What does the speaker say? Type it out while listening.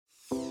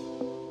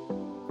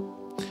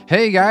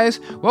Hey guys,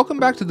 welcome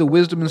back to the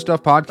Wisdom and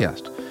Stuff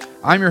podcast.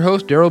 I'm your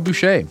host, Daryl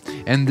Boucher,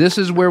 and this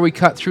is where we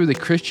cut through the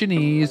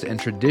Christianese and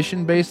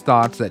tradition-based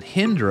thoughts that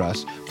hinder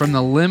us from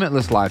the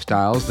limitless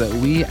lifestyles that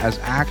we as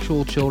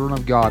actual children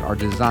of God are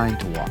designed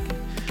to walk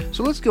in.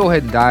 So let's go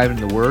ahead and dive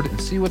into the Word and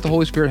see what the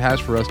Holy Spirit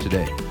has for us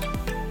today.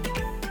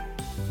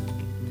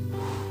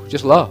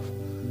 Just love.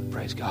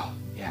 Praise God.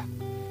 Yeah.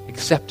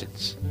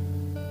 Acceptance.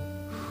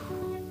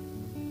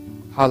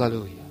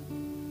 Hallelujah.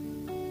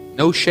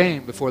 No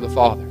shame before the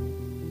Father.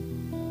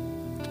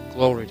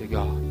 Glory to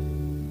God.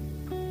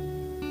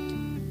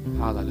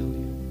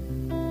 Hallelujah.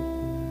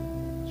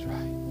 That's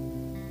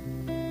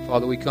right.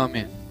 Father, we come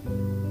in.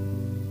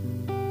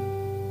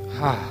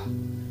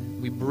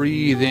 We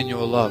breathe in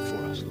your love for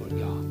us, Lord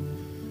God.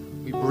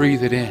 We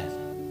breathe it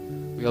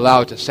in. We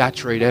allow it to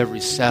saturate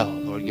every cell,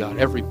 Lord God,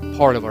 every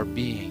part of our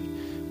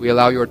being. We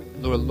allow your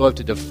Lord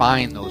to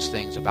define those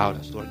things about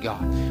us, Lord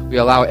God. We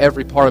allow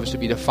every part of us to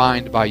be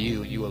defined by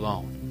you and you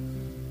alone.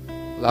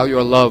 Allow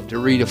your love to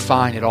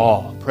redefine it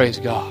all. Praise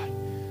God.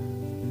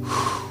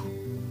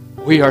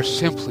 We are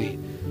simply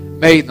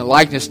made in the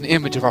likeness and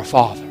image of our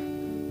Father.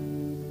 And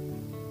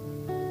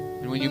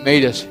when you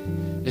made us,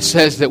 it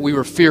says that we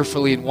were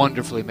fearfully and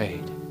wonderfully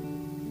made.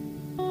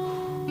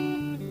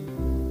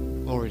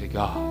 Glory to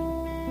God.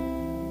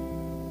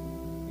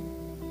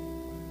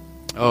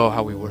 Oh,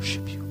 how we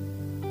worship you.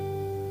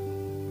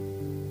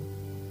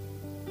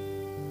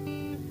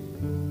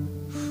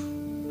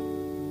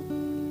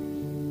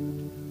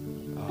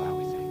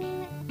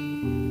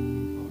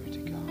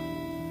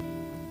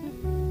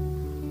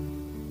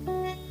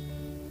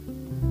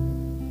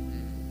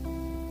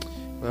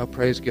 Well,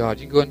 praise God.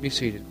 You can go ahead and be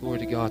seated. Glory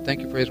to God.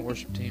 Thank you, praise and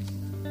worship team.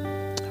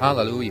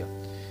 Hallelujah.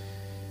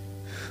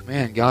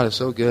 Man, God is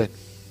so good.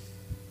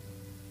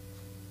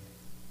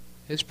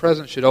 His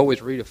presence should always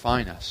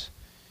redefine us.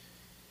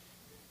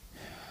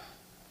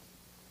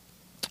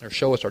 Or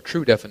show us our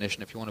true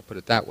definition, if you want to put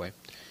it that way.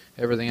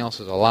 Everything else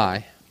is a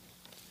lie.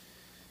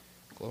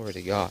 Glory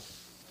to God.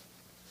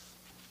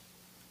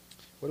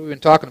 What have we been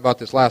talking about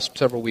this last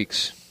several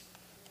weeks?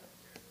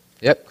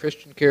 Yep,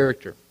 Christian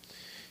character.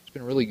 It's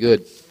been really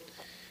good.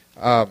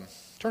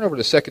 Turn over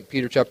to 2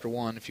 Peter chapter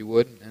 1, if you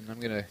would, and I'm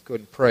going to go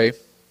ahead and pray.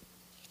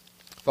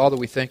 Father,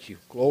 we thank you.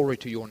 Glory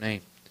to your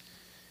name.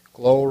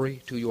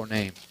 Glory to your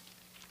name.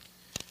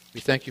 We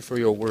thank you for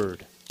your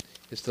word.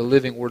 It's the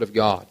living word of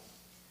God.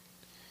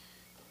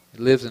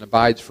 It lives and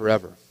abides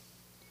forever.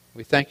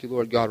 We thank you,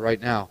 Lord God,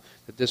 right now,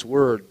 that this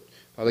word,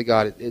 Father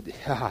God,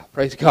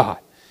 praise God,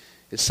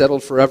 is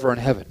settled forever in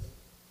heaven.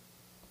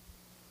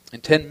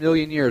 In 10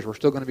 million years, we're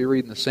still going to be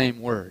reading the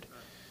same word.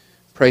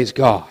 Praise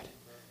God.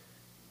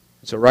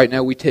 And so right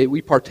now we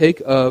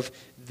partake of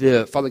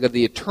the, Father God,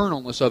 the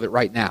eternalness of it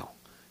right now.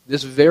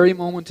 This very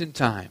moment in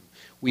time,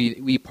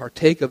 we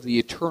partake of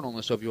the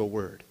eternalness of your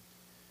word.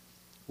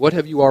 What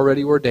have you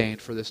already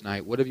ordained for this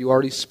night? What have you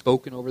already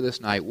spoken over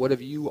this night? What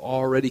have you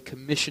already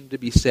commissioned to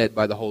be said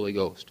by the Holy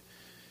Ghost?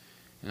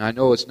 And I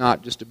know it's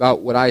not just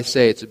about what I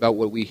say, it's about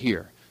what we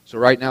hear. So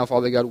right now,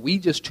 Father God, we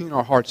just tune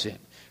our hearts in,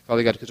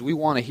 Father God, because we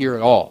want to hear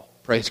it all.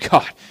 Praise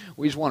God.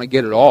 We just want to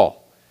get it all.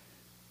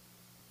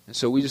 And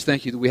so we just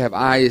thank you that we have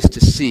eyes to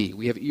see,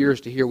 we have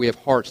ears to hear, we have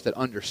hearts that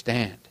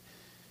understand.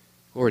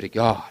 Glory to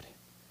God.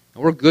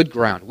 And we're good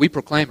ground. We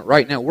proclaim it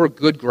right now. We're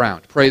good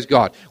ground. Praise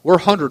God. We're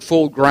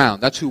 100-fold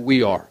ground. That's who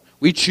we are.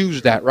 We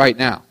choose that right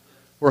now.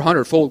 We're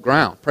 100-fold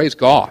ground. Praise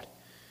God.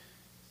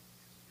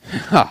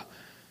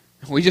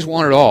 We just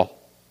want it all.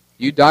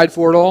 You died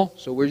for it all,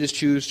 so we just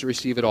choose to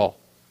receive it all.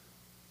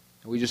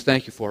 And we just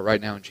thank you for it right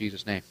now in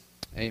Jesus' name.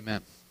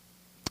 Amen.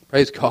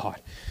 Praise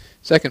God.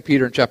 2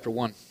 Peter in chapter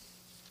 1.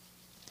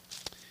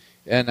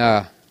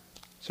 And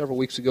several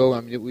weeks ago,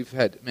 we've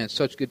had,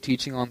 such good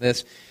teaching on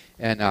this.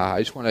 And I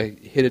just want to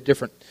hit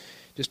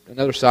just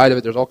another side of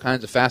it. There's all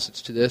kinds of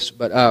facets to this.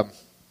 But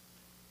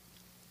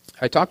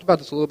I talked about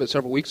this a little bit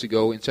several weeks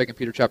ago in 2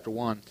 Peter chapter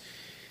 1.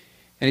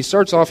 And he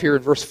starts off here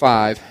in verse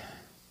 5. And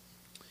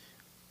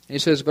he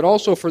says, "But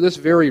also for this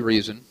very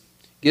reason,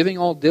 giving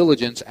all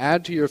diligence,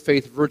 add to your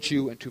faith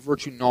virtue, and to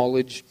virtue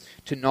knowledge,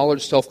 to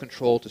knowledge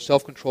self-control, to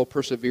self-control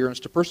perseverance,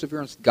 to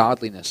perseverance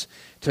godliness,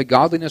 to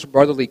godliness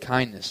brotherly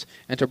kindness,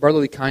 and to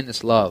brotherly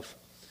kindness love."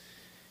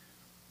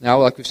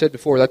 Now, like we've said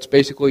before, that's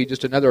basically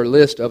just another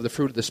list of the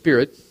fruit of the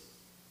Spirit.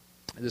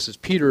 This is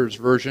Peter's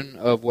version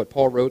of what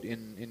Paul wrote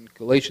in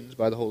Galatians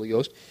by the Holy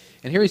Ghost.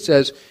 And here he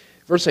says,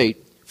 verse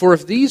 8, "For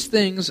if these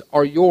things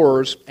are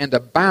yours and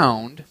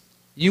abound,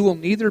 you will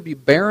neither be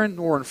barren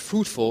nor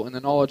unfruitful in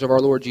the knowledge of our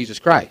Lord Jesus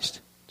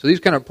Christ." So these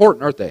are kind of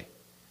important, aren't they? It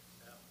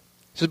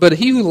says, "But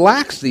he who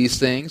lacks these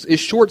things is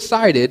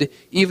short-sighted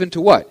even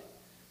to what?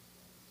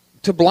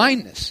 To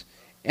blindness,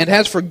 and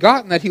has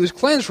forgotten that he was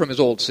cleansed from his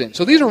old sin."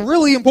 So these are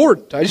really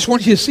important. I just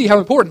want you to see how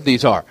important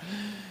these are.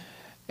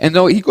 And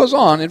though he goes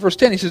on in verse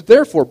 10, he says,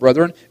 "Therefore,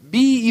 brethren,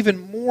 be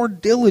even more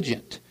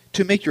diligent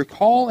to make your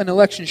call and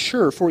election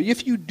sure. For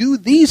if you do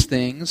these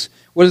things,"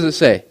 what does it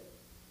say?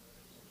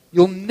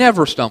 "You'll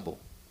never stumble."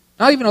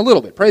 Not even a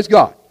little bit. Praise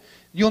God.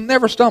 You'll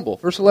never stumble.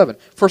 Verse 11.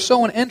 For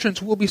so an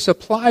entrance will be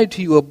supplied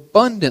to you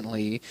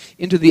abundantly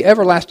into the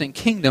everlasting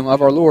kingdom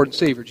of our Lord and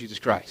Savior Jesus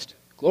Christ.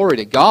 Glory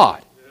to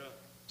God.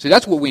 See,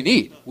 that's what we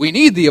need. We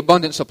need the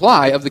abundant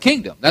supply of the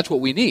kingdom. That's what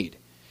we need.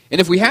 And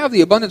if we have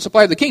the abundant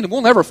supply of the kingdom,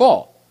 we'll never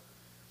fall.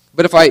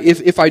 But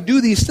if I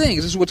do these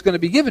things, this is what's going to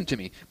be given to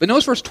me. But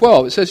notice verse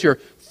 12. It says here,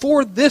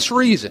 for this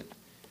reason.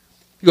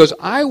 He goes,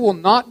 I will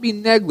not be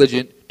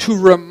negligent to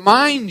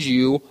remind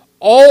you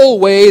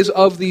always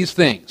of these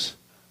things.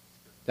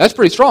 That's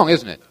pretty strong,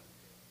 isn't it?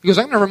 He goes,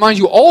 I'm going to remind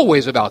you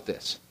always about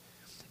this.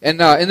 And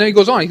then he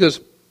goes on. He goes,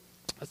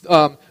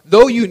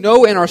 though you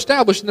know and are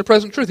established in the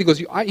present truth. He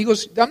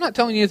goes, I'm not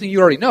telling you anything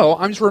you already know.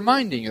 I'm just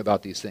reminding you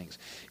about these things.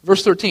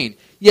 Verse 13.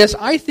 Yes,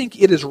 I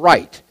think it is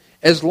right,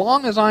 as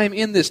long as I am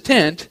in this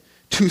tent,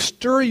 to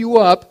stir you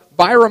up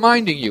by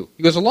reminding you.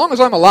 He goes, as long as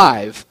I'm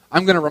alive,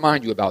 I'm going to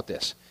remind you about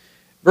this.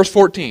 Verse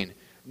 14.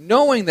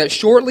 Knowing that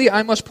shortly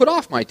I must put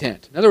off my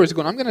tent. In other words,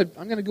 I'm going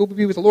to go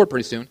be with the Lord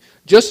pretty soon,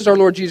 just as our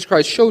Lord Jesus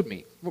Christ showed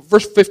me.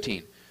 Verse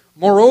 15.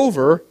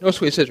 Moreover,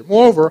 notice what he says,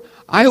 moreover,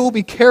 I will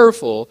be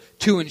careful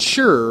to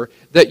ensure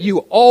that you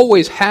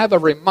always have a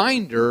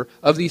reminder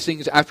of these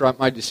things after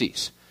my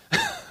decease.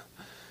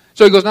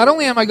 So he goes, not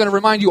only am I going to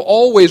remind you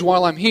always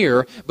while I'm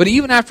here, but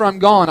even after I'm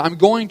gone, I'm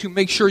going to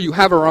make sure you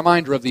have a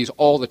reminder of these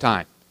all the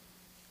time.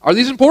 Are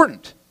these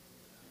important?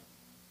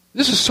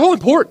 This is so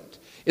important.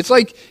 It's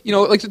like,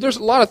 there's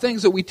a lot of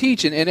things that we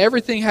teach, and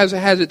everything has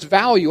its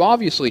value,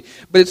 obviously.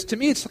 But to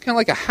me, it's kind of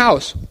like a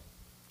house.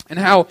 And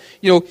how,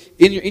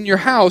 in your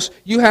house,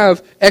 you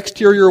have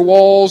exterior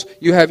walls,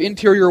 you have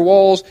interior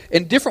walls,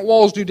 and different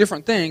walls do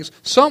different things.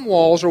 Some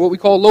walls are what we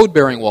call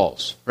load-bearing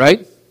walls,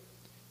 right?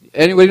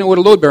 Anybody know what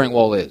a load-bearing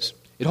wall is?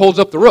 It holds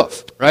up the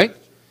roof, right?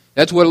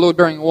 That's what a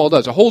load-bearing wall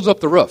does. It holds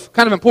up the roof.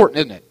 Kind of important,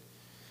 isn't it?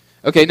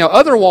 Okay, now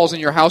other walls in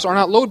your house are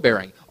not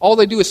load-bearing. All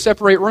they do is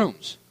separate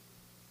rooms.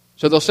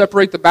 So they'll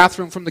separate the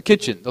bathroom from the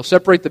kitchen. They'll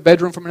separate the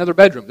bedroom from another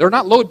bedroom. They're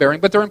not load-bearing,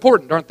 but they're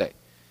important, aren't they?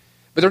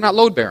 But they're not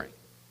load-bearing.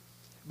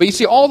 But you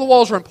see, all the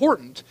walls are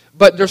important,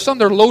 but there's some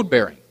that are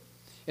load-bearing.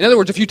 In other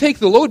words, if you take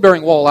the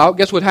load-bearing wall out,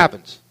 guess what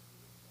happens?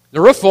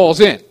 The roof falls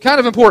in. Kind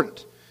of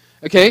important.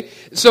 Okay?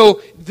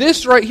 So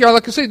this right here,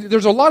 like I said,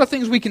 there's a lot of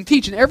things we can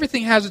teach, and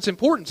everything has its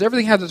importance,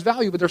 everything has its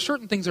value, but there's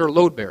certain things that are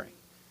load-bearing.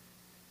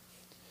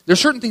 There's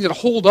certain things that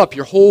hold up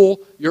your whole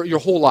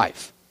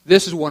life.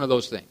 This is one of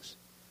those things.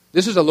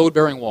 This is a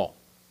load-bearing wall.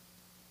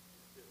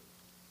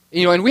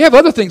 And we have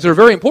other things that are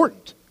very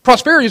important.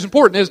 Prosperity is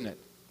important, isn't it?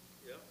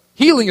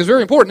 Healing is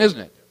very important, isn't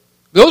it?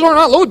 Those are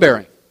not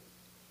load-bearing.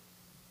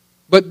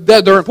 But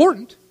they're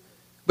important.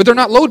 But they're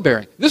not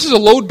load-bearing. This is a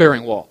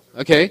load-bearing wall.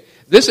 Okay?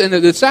 And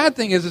the sad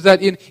thing is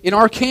that in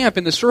our camp,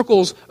 in the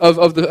circles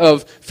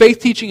of faith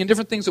teaching and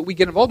different things that we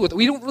get involved with,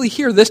 we don't really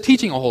hear this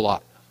teaching a whole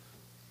lot.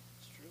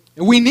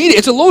 And we need it.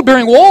 It's a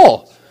load-bearing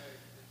wall.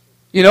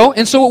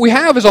 And so what we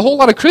have is a whole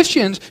lot of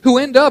Christians who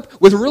end up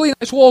with really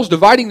nice walls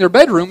dividing their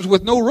bedrooms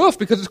with no roof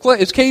because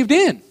it's caved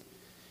in.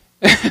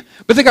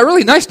 But they got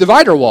really nice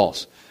divider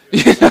walls.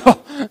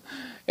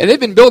 And they've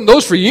been building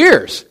those for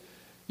years.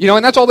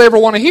 And that's all they ever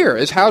want to hear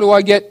is how do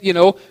I get,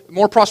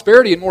 more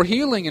prosperity and more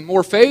healing and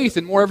more faith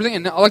and more everything.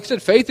 And like I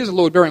said, faith is a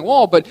load-bearing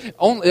wall, but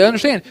only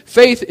understand,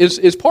 faith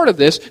is part of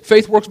this.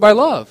 Faith works by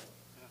love.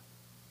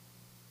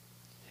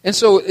 And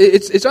so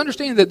it's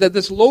understanding that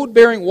this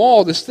load-bearing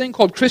wall, this thing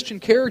called Christian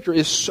character,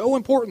 is so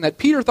important that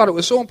Peter thought it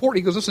was so important.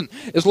 He goes, listen,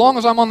 as long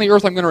as I'm on the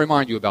earth, I'm going to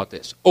remind you about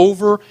this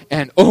over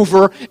and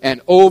over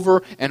and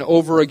over and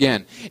over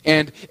again.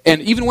 And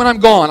even when I'm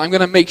gone, I'm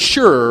going to make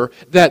sure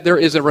that there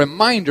is a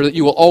reminder that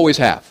you will always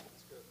have.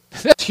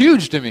 That's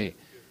huge to me.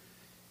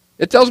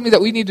 It tells me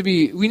that we need to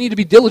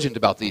be diligent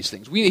about these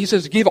things. He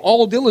says, give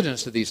all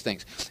diligence to these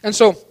things. And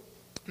so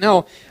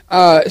now,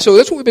 so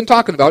that's what we've been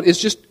talking about, is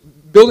just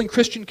building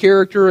Christian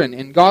character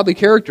and godly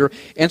character.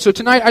 And so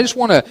tonight I just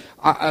want to,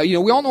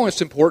 we all know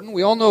it's important.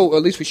 We all know,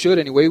 at least we should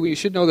anyway, we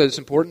should know that it's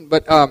important.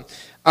 But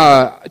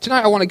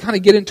tonight I want to kind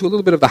of get into a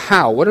little bit of the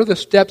how. What are the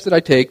steps that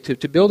I take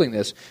to building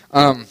this?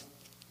 Turn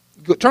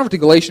over to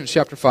Galatians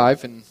chapter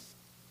 5, and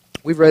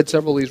we've read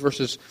several of these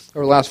verses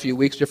over the last few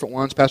weeks, different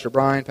ones. Pastor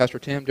Brian, Pastor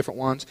Tim, different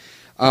ones.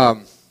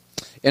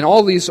 And all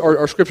of these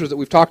are scriptures that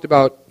we've talked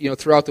about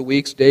throughout the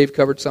weeks. Dave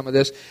covered some of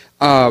this.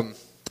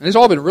 And it's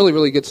all been really,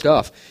 really good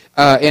stuff.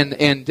 And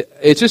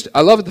it's just,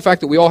 I love the fact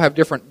that we all have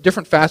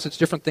different facets,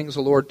 different things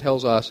the Lord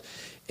tells us.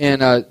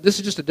 And this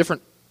is just a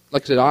different,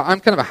 like I said, I'm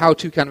kind of a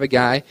how-to kind of a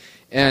guy.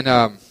 And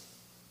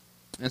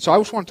so I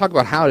just want to talk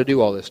about how to do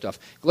all this stuff.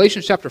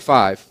 Galatians chapter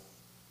 5.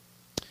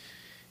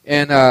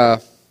 And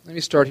let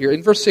me start here.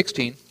 In verse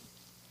 16.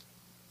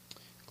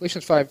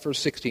 Galatians 5, verse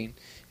 16.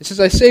 It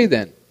says, I say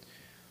then,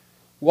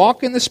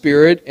 walk in the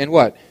Spirit, and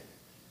what?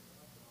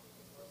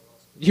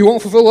 You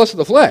won't fulfill the lust of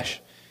the flesh.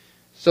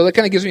 So that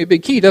kind of gives me a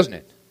big key, doesn't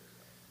it?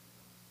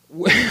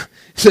 It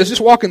says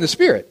just walk in the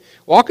Spirit.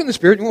 Walk in the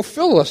Spirit and you won't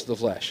fulfill the lust of the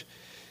flesh.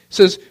 It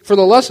says, for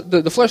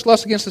the flesh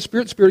lusts against the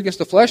Spirit against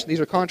the flesh.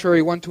 These are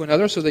contrary one to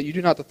another, so that you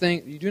do not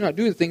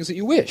do the things that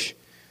you wish.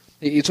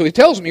 So he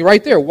tells me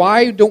right there,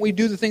 why don't we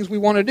do the things we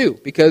want to do?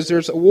 Because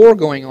there's a war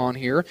going on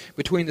here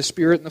between the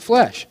Spirit and the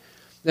flesh.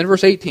 Then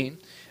verse 18,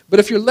 but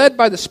if you're led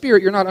by the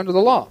Spirit, you're not under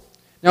the law.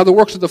 Now the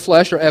works of the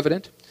flesh are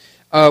evident,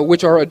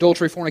 which are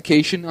adultery,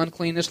 fornication,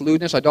 uncleanness,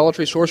 lewdness,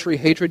 idolatry, sorcery,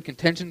 hatred,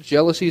 contentions,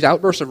 jealousies,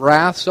 outbursts of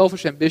wrath,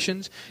 selfish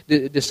ambitions,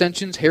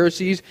 dissensions,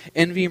 heresies,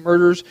 envy,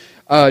 murders,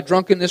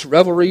 drunkenness,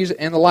 revelries,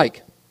 and the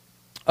like.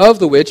 Of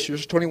the which,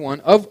 verse 21,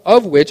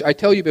 of which I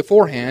tell you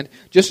beforehand,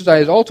 just as I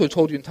have also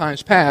told you in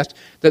times past,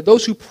 that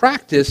those who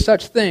practice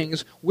such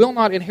things will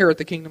not inherit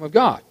the kingdom of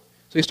God.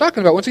 So he's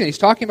talking about, once again, he's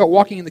talking about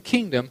walking in the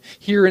kingdom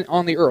here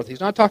on the earth. He's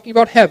not talking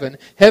about heaven.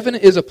 Heaven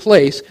is a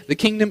place. The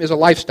kingdom is a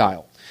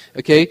lifestyle.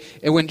 Okay?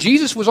 And when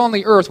Jesus was on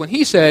the earth, when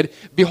he said,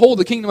 behold,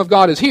 the kingdom of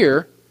God is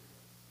here,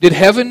 did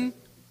heaven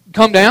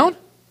come down?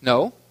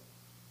 No.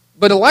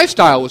 But a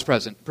lifestyle was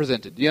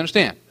presented. Do you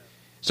understand?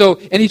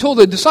 So, and he told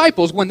the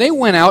disciples, when they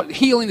went out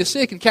healing the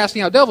sick and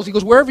casting out devils, he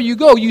goes, wherever you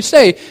go, you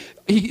say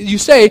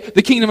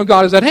the kingdom of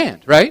God is at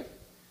hand, right?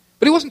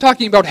 But he wasn't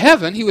talking about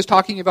heaven. He was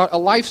talking about a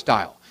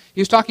lifestyle. He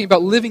was talking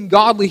about living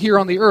godly here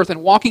on the earth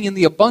and walking in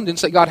the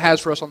abundance that God has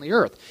for us on the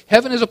earth.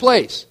 Heaven is a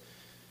place,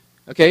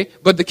 okay?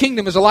 But the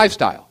kingdom is a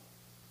lifestyle.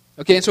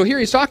 Okay, and so here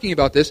he's talking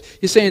about this.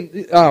 He's saying,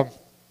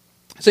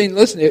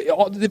 listen,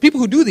 the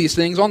people who do these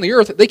things on the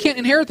earth, they can't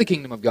inherit the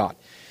kingdom of God.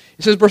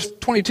 It says, verse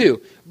 22,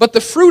 but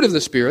the fruit of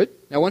the Spirit,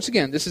 now once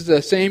again, this is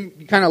the same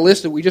kind of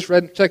list that we just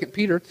read in 2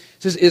 Peter. It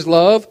says, is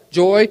love,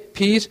 joy,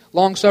 peace,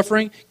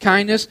 long-suffering,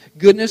 kindness,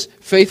 goodness,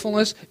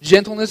 faithfulness,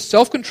 gentleness,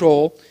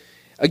 self-control.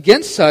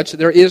 Against such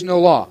there is no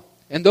law.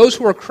 And those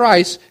who are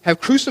Christ's have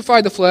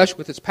crucified the flesh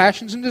with its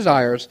passions and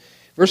desires.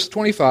 Verse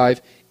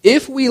 25,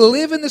 if we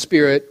live in the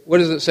Spirit, what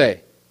does it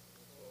say?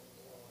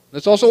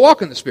 Let's also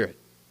walk in the Spirit.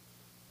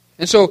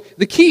 And so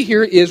the key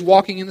here is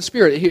walking in the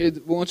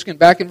Spirit. Once again,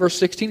 back in verse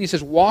 16, he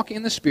says, walk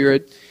in the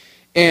Spirit,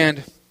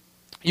 and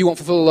you won't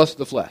fulfill the lust of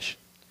the flesh.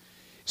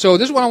 So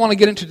this is what I want to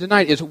get into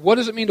tonight, is what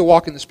does it mean to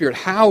walk in the Spirit?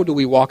 How do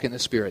we walk in the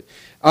Spirit?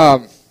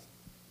 A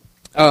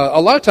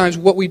lot of times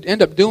what we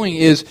end up doing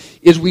is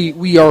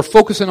we are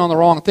focusing on the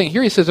wrong thing.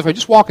 Here he says, if I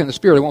just walk in the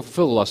Spirit, I won't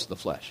fulfill the lust of the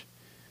flesh.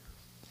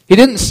 He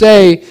doesn't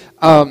say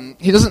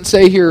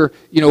here,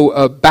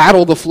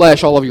 battle the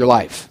flesh all of your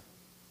life.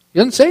 He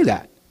doesn't say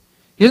that.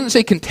 He doesn't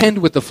say contend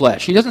with the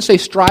flesh. He doesn't say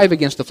strive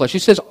against the flesh. He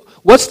says,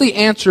 what's the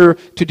answer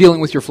to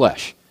dealing with your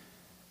flesh?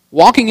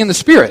 Walking in the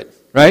Spirit,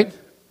 right?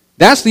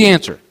 That's the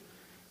answer.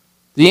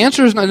 The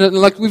answer is not,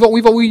 like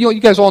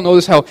you guys all know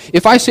this, how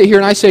if I sit here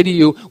and I say to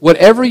you,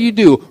 whatever you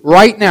do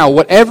right now,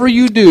 whatever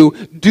you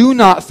do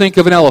not think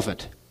of an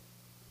elephant.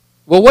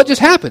 Well, what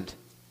just happened?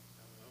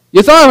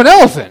 You thought of an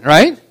elephant,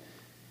 right?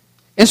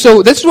 And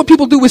so this is what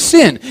people do with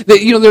sin.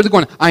 They're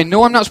going, I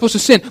know I'm not supposed to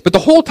sin, but the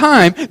whole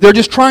time they're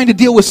just trying to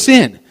deal with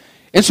sin.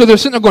 And so they're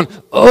sitting there going,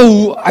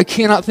 oh, I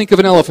cannot think of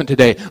an elephant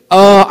today.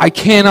 I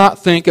cannot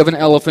think of an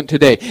elephant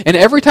today. And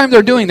every time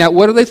they're doing that,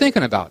 what are they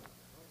thinking about?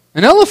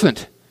 An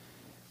elephant.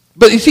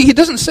 But you see, he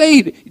doesn't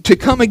say to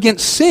come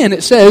against sin.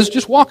 It says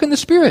just walk in the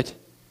Spirit.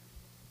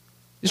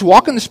 Just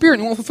walk in the Spirit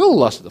and you won't fulfill the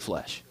lust of the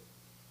flesh.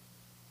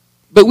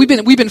 But we've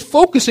been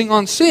focusing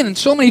on sin, and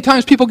so many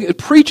times people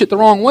preach it the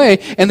wrong way,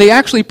 and they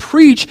actually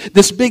preach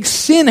this big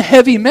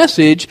sin-heavy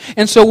message,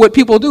 and so what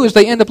people do is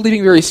they end up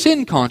living very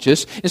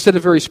sin-conscious instead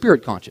of very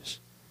Spirit-conscious.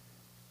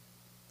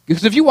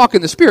 Because if you walk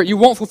in the Spirit, you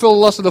won't fulfill the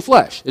lust of the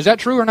flesh. Is that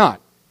true or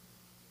not?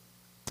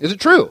 Is it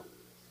true?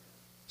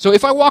 So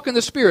if I walk in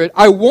the Spirit,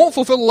 I won't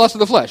fulfill the lust of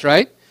the flesh,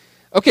 right?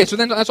 Okay, so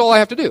then that's all I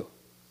have to do.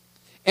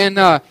 And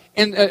I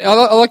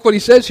like what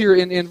he says here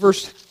in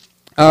verse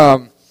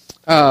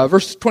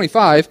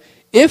 25.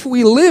 If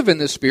we live in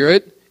the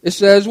Spirit, it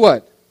says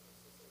what?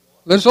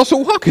 Let us also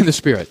walk in the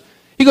Spirit.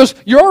 He goes,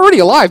 you're already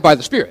alive by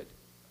the Spirit.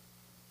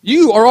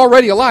 You are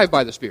already alive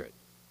by the Spirit.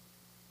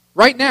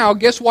 Right now,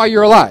 guess why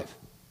you're alive?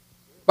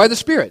 By the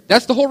Spirit.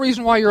 That's the whole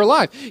reason why you're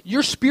alive.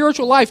 Your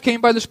spiritual life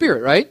came by the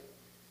Spirit, right?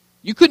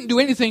 You couldn't do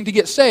anything to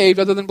get saved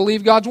other than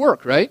believe God's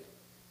work, right?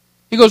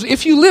 He goes,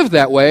 if you live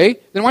that way,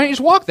 then why don't you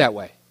just walk that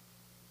way?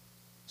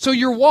 So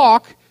your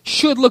walk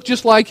should look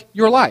just like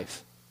your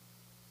life.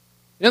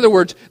 In other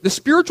words, the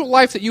spiritual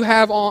life that you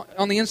have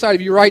on the inside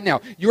of you right now,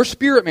 your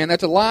spirit man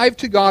that's alive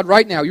to God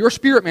right now, your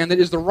spirit man that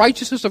is the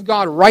righteousness of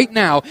God right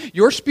now,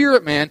 your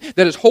spirit man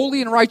that is holy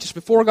and righteous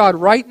before God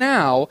right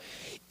now,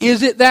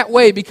 is it that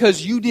way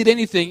because you did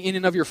anything in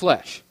and of your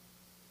flesh?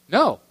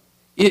 No.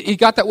 It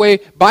got that way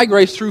by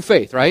grace through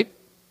faith, right?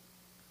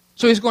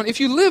 So he's going,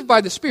 if you live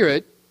by the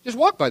Spirit, just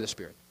walk by the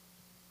Spirit.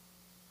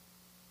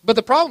 But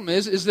the problem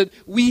is that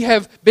we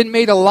have been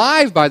made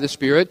alive by the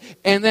Spirit,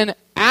 and then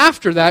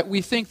after that,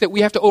 we think that we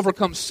have to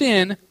overcome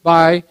sin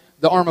by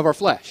the arm of our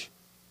flesh.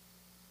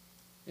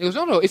 He goes,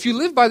 no, if you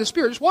live by the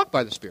Spirit, just walk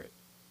by the Spirit.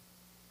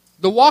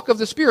 The walk of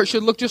the Spirit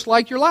should look just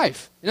like your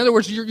life. In other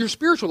words, your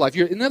spiritual life.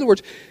 In other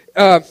words,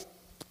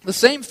 the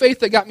same faith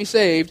that got me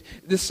saved,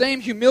 the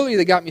same humility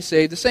that got me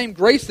saved, the same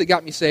grace that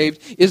got me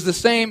saved, is the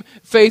same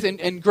faith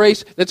and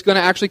grace that's going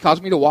to actually cause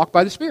me to walk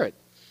by the Spirit.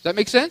 Does that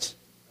make sense?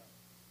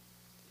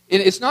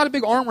 It's not a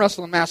big arm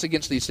wrestling match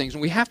against these things,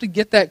 and we have to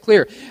get that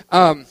clear.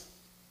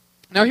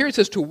 Now here it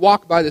says to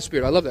walk by the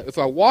Spirit. I love that. If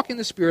I walk in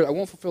the Spirit, I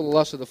won't fulfill the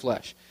lust of the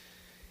flesh.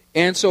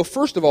 And so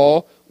first of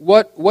all,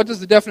 what does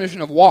the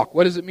definition of walk?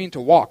 What does it mean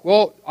to walk?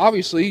 Well,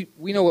 obviously,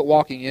 we know what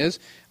walking is.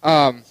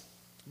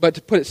 But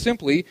to put it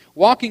simply,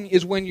 walking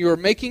is when you're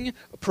making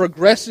a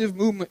progressive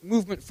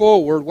movement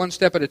forward one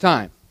step at a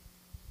time.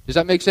 Does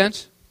that make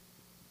sense?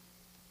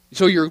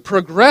 So you're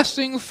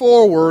progressing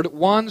forward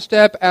one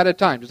step at a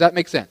time. Does that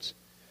make sense?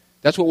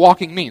 That's what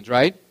walking means,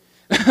 right?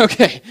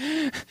 Okay.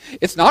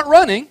 It's not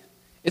running.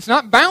 It's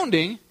not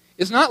bounding.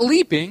 It's not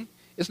leaping.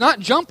 It's not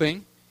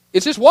jumping.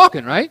 It's just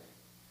walking, right?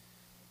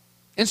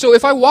 And so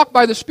if I walk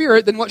by the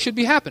Spirit, then what should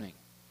be happening?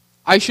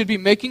 I should be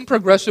making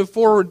progressive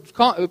forward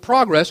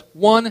progress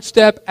one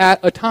step at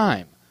a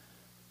time.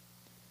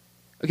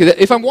 Okay,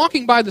 if I'm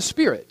walking by the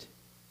Spirit,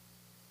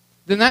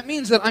 then that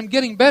means that I'm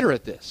getting better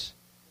at this.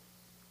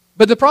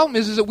 But the problem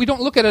is that we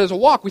don't look at it as a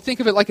walk. We think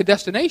of it like a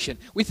destination.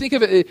 We think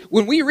of it,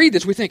 when we read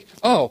this, we think,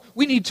 oh,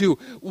 we need to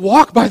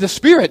walk by the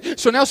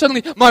Spirit. So now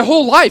suddenly my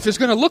whole life is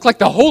going to look like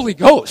the Holy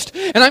Ghost.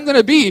 And I'm going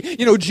to be,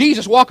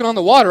 Jesus walking on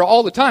the water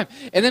all the time.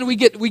 And then we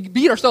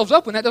beat ourselves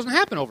up when that doesn't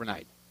happen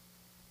overnight.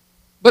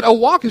 But a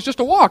walk is just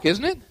a walk,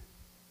 isn't it?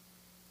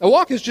 A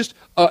walk is just,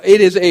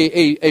 it is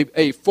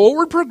a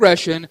forward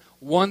progression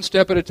one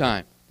step at a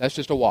time. That's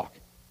just a walk.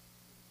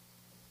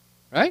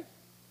 Right?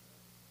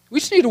 We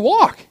just need to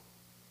walk.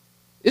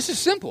 This is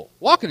simple.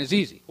 Walking is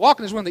easy.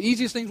 Walking is one of the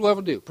easiest things we'll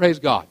ever do. Praise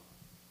God.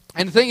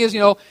 And the thing is,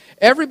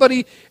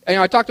 everybody,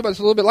 I talked about this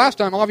a little bit last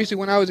time. Obviously,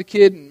 when I was a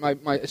kid, and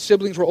my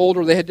siblings were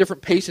older, they had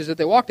different paces that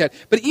they walked at.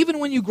 But even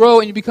when you grow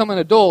and you become an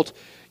adult,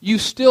 you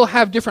still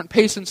have different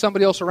pace than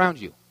somebody else around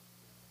you.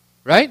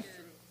 Right?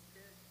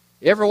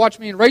 You ever watch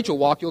me and Rachel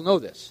walk, you'll know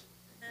this.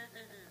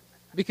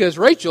 Because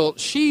Rachel,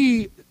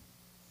 she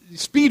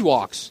speed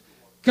walks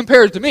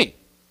compared to me.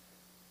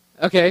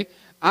 Okay?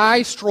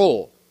 I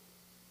stroll.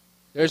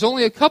 There's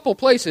only a couple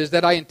places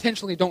that I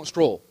intentionally don't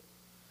stroll.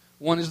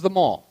 One is the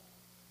mall.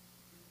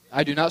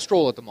 I do not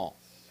stroll at the mall.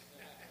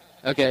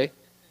 Okay?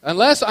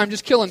 Unless I'm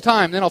just killing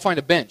time, then I'll find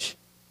a bench.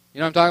 You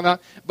know what I'm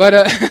talking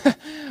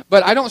about?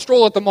 But I don't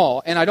stroll at the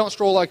mall, and I don't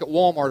stroll like at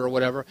Walmart or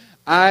whatever.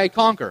 I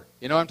conquer.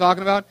 You know what I'm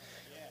talking about?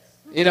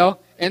 Yes.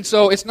 And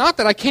so it's not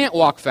that I can't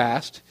walk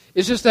fast.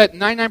 It's just that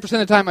 99% of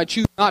the time I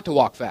choose not to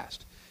walk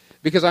fast.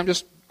 Because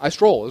I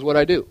stroll is what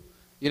I do.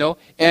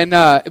 And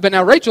but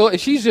now Rachel,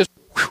 she's just,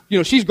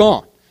 she's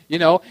gone.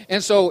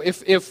 And so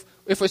if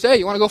I say, hey,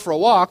 you want to go for a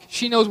walk,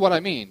 she knows what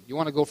I mean. You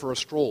want to go for a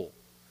stroll.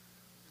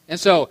 And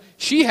so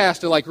she has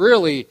to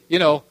really,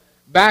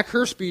 back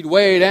her speed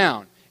way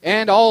down.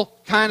 And I'll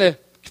kind of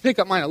pick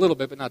up mine a little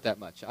bit, but not that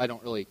much. I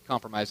don't really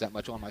compromise that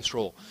much on my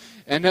stroll.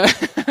 And, one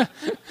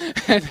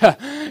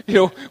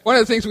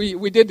of the things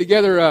we did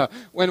together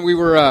when we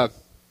were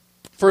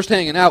first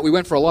hanging out, we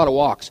went for a lot of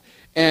walks.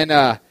 And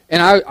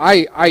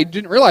I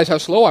didn't realize how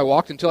slow I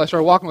walked until I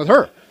started walking with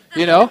her.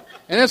 And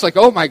it's like,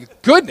 oh my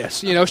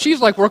goodness, she's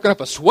like working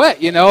up a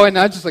sweat, and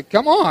I just like,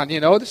 come on,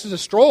 this is a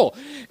stroll.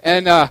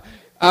 And,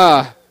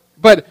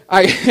 but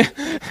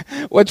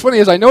what's funny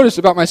is I noticed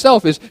about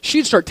myself is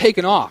she'd start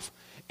taking off,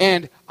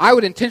 and I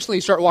would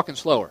intentionally start walking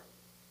slower.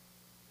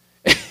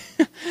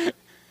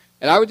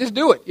 And I would just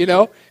do it,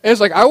 And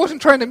it's like, I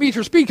wasn't trying to meet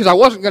her speed because I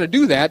wasn't going to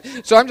do that.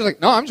 So I'm just like,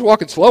 no, I'm just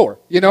walking slower,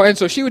 And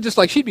so she would just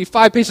she'd be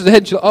 5 paces ahead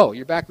and she'll, oh,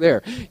 you're back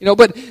there.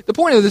 But the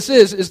point of this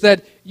is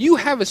that you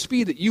have a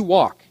speed that you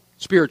walk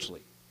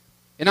spiritually.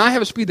 And I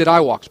have a speed that I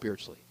walk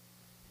spiritually.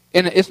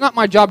 And it's not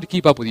my job to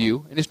keep up with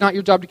you, and it's not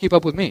your job to keep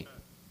up with me.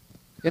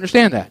 You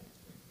understand that?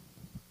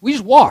 We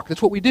just walk.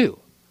 That's what we do.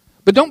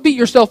 But don't beat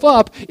yourself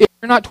up if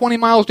you're not 20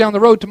 miles down the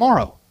road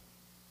tomorrow.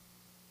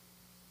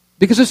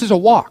 Because this is a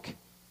walk.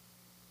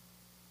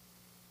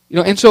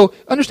 And so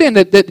understand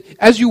that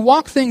as you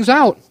walk things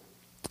out,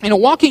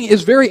 walking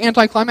is very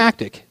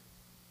anticlimactic,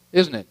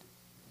 isn't it?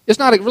 It's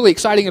not really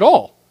exciting at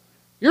all.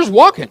 You're just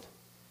walking.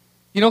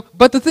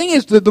 But the thing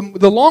is,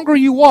 the longer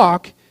you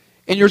walk,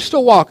 and you're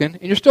still walking,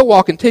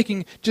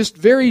 taking just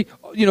very,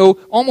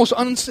 almost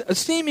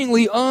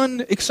seemingly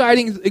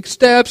unexciting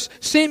steps,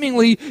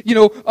 seemingly,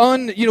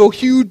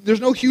 huge,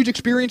 there's no huge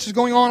experiences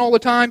going on all the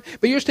time,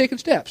 but you're just taking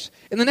steps.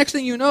 And the next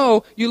thing you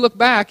know, you look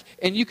back,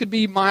 and you could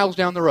be miles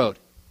down the road.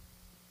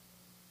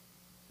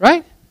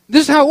 Right?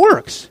 This is how it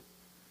works.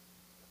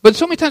 But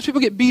so many times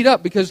people get beat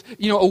up because,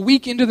 a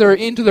week into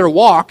their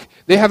walk,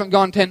 they haven't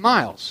gone 10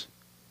 miles.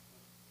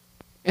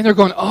 And they're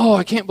going, oh,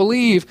 I can't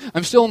believe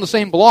I'm still in the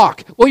same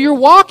block. Well, you're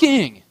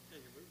walking.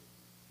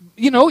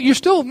 You're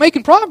still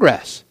making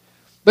progress.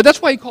 But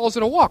that's why he calls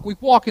it a walk. We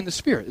walk in the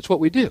Spirit. It's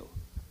what we do.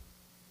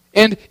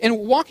 And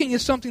walking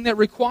is something that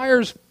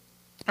requires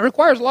a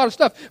lot of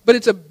stuff. But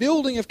it's a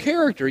building of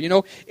character,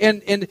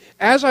 And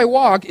as I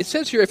walk, it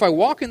says here, if I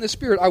walk in the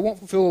Spirit, I won't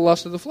fulfill the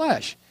lust of the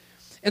flesh.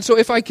 And so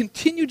if I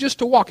continue just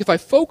to walk, if I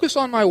focus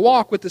on my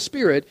walk with the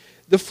Spirit,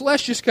 the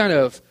flesh just kind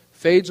of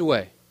fades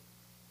away.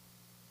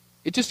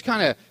 It just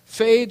kind of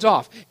fades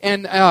off.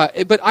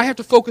 But I have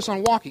to focus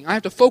on walking. I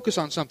have to focus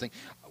on something.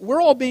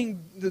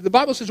 The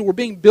Bible says that we're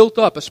being built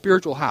up a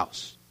spiritual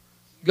house.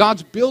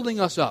 God's building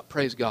us up,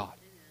 praise God.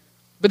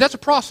 But that's a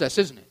process,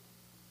 isn't it?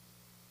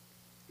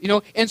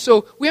 And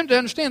so we have to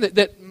understand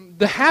that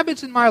the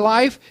habits in my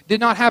life did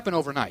not happen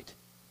overnight.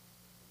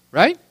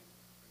 Right?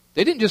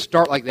 They didn't just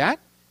start like that.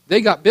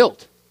 They got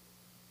built.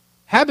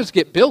 Habits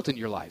get built in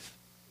your life.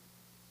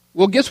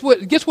 Well, guess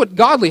what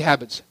godly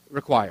habits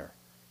require?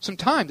 Some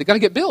time. They got to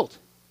get built.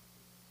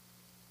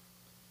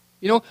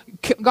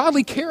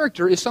 Godly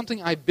character is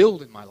something I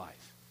build in my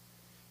life.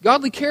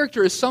 Godly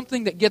character is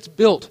something that gets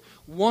built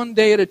one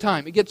day at a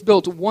time. It gets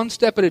built one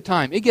step at a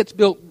time. It gets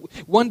built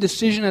one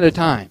decision at a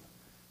time.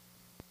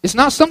 It's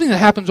not something that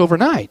happens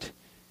overnight.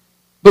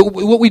 But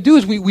what we do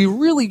is we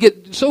really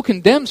get so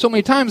condemned so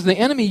many times, and the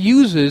enemy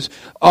uses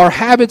our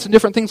habits and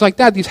different things like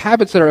that, these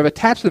habits that have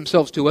attached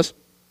themselves to us,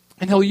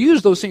 and he'll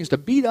use those things to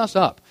beat us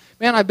up.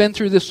 Man, I've been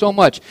through this so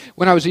much.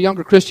 When I was a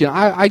younger Christian,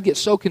 I'd get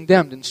so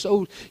condemned and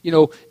so,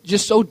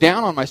 just so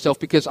down on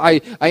myself because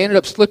I ended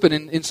up slipping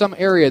in some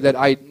area that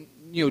I,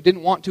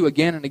 didn't want to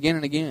again and again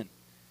and again.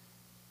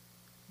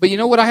 But you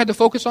know what I had to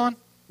focus on?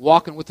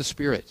 Walking with the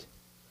Spirit.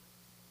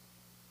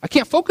 I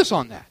can't focus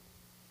on that.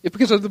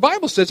 Because the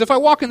Bible says, if I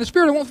walk in the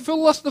Spirit, I won't fulfill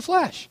the lust of the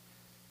flesh.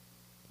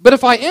 But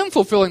if I am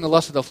fulfilling the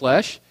lust of the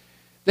flesh,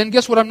 then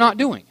guess what I'm not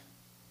doing?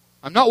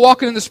 I'm not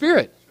walking in the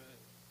Spirit.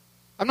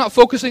 I'm not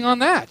focusing on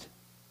that.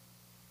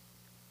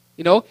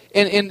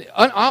 And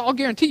I'll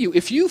guarantee you,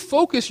 if you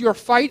focus your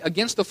fight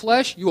against the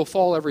flesh, you will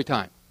fall every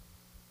time.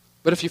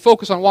 But if you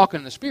focus on walking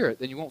in the Spirit,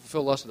 then you won't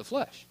fulfill the lust of the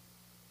flesh.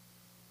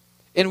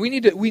 And we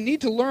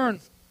need to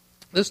learn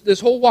this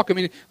whole walk. I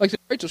mean, like I said,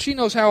 Rachel, she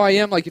knows how I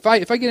am. Like if I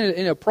get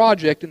in a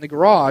project in the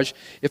garage,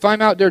 if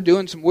I'm out there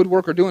doing some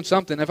woodwork or doing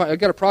something, if I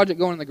got a project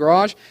going in the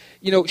garage,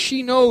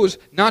 she knows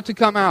not to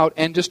come out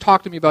and just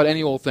talk to me about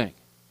any old thing.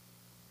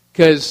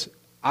 Because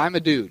I'm a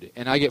dude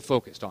and I get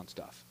focused on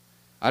stuff.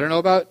 I don't know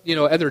about,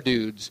 other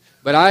dudes,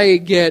 but I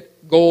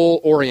get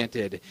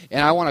goal-oriented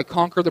and I want to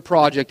conquer the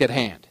project at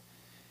hand.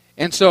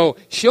 And so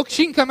she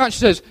can come out and she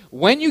says,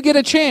 when you get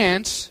a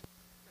chance,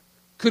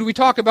 could we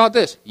talk about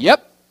this?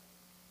 Yep.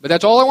 But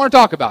that's all I want to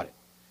talk about it.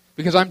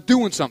 Because I'm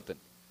doing something.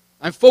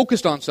 I'm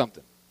focused on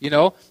something.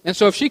 And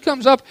so if she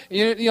comes up,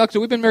 so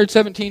we've been married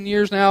 17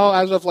 years now,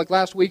 as of like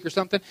last week or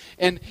something,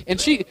 and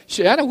she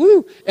I know,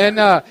 woo,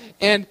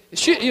 and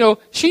she,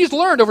 she's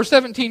learned over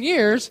 17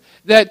 years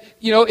that,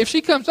 if she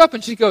comes up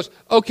and she goes,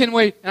 oh, can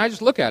we, and I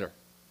just look at her,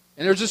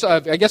 and there's just, I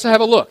guess I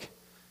have a look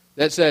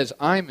that says,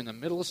 I'm in the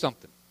middle of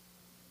something.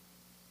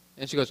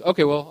 And she goes,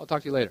 okay, well, I'll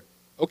talk to you later.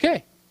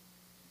 Okay.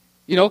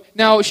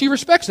 Now she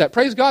respects that.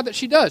 Praise God that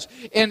she does.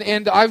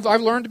 And I've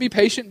learned to be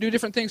patient and do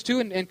different things too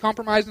and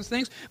compromise and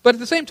things. But at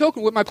the same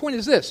token, what my point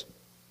is this,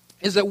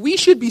 is that we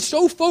should be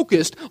so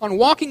focused on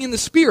walking in the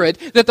Spirit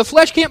that the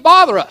flesh can't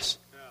bother us.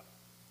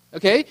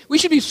 Okay? We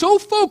should be so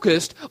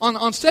focused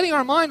on setting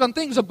our mind on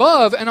things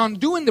above and on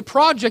doing the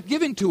project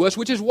given to us,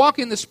 which is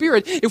walking in the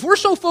Spirit. If we're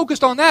so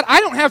focused on that,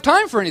 I don't have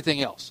time for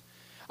anything else.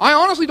 I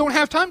honestly don't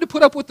have time to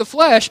put up with the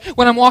flesh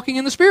when I'm walking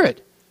in the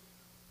Spirit.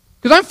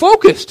 Because I'm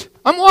focused.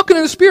 I'm walking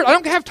in the Spirit. I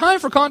don't have time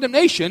for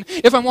condemnation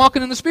if I'm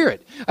walking in the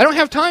Spirit. I don't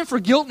have time for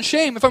guilt and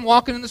shame if I'm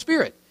walking in the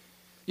Spirit.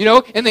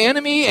 And the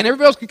enemy and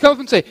everybody else can come up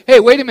and say, hey,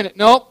 wait a minute.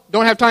 No,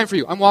 don't have time for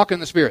you. I'm walking in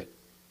the Spirit.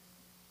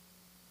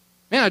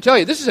 Man, I tell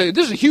you, this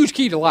is a huge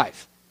key to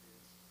life.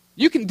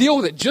 You can deal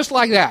with it just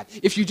like that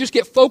if you just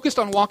get focused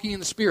on walking in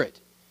the Spirit.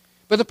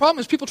 But the problem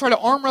is people try to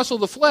arm wrestle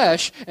the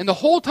flesh, and the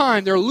whole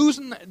time they're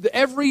losing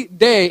every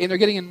day, and they're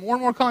getting in more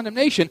and more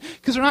condemnation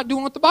because they're not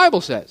doing what the Bible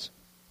says.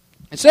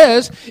 It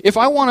says, if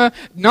I want to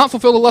not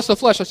fulfill the lust of the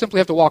flesh, I simply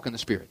have to walk in the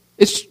Spirit.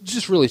 It's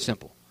just really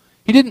simple.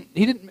 He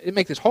didn't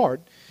make this hard.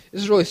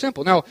 This is really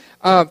simple. Now,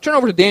 turn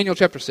over to Daniel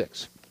chapter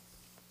 6.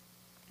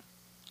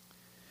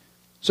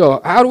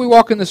 So, how do we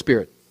walk in the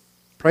Spirit?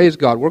 Praise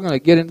God. We're going to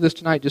get into this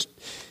tonight.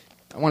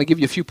 I want to give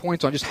you a few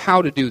points on just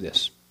how to do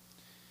this.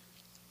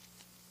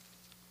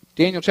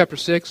 Daniel chapter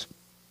 6.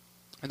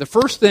 And the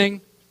first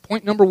thing,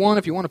 point number 1,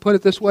 if you want to put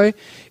it this way,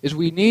 is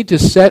we need to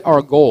set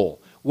our goal.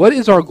 What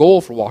is our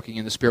goal for walking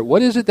in the Spirit?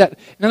 What is it that,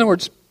 in other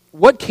words,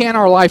 what can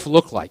our life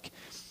look like?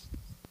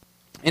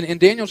 In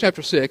Daniel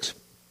chapter 6,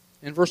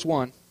 in verse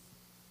 1,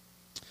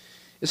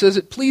 it says,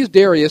 it pleased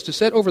Darius to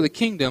set over the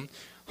kingdom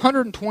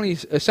 120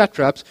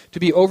 satraps to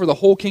be over the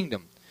whole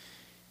kingdom,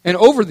 and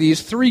over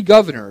these 3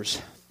 governors,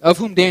 of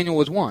whom Daniel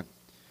was one,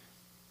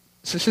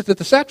 so that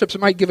the satraps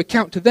might give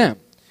account to them,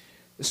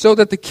 so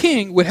that the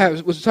king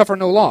would suffer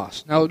no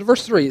loss. Now, in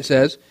verse 3 it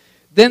says,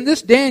 then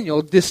this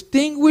Daniel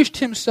distinguished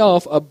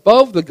himself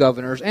above the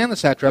governors and the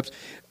satraps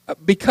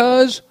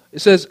because, it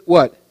says,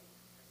 what?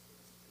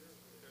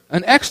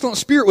 An excellent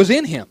spirit was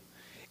in him.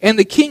 And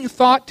the king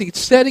thought to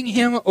setting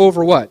him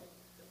over what?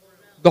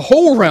 The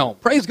whole realm.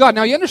 Praise God.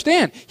 Now you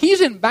understand,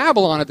 he's in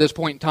Babylon at this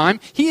point in time.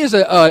 He is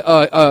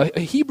a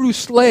Hebrew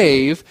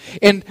slave,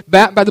 and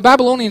the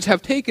Babylonians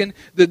have taken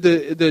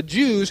the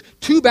Jews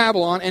to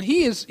Babylon, and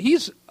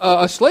he's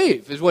a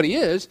slave, is what he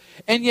is,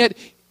 and yet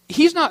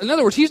he's not, in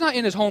other words, he's not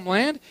in his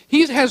homeland.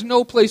 He has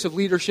no place of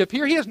leadership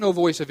here. He has no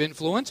voice of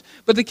influence.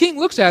 But the king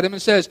looks at him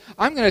and says,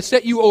 I'm going to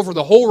set you over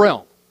the whole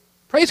realm.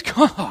 Praise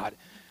God.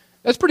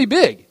 That's pretty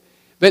big.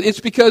 But it's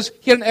because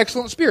he had an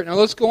excellent spirit. Now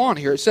let's go on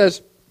here. It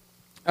says,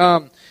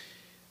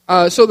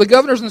 So the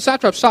governors and the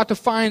satraps sought to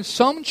find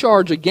some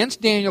charge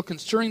against Daniel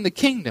concerning the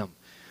kingdom,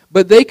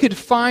 but they could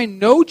find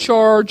no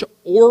charge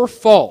or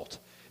fault.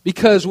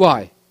 Because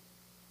why?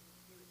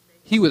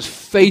 He was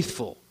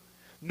faithful,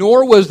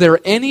 nor was there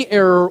any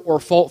error or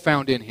fault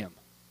found in him.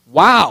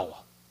 Wow.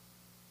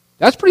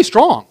 That's pretty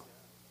strong.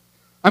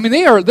 I mean,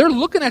 they're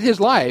looking at his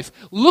life,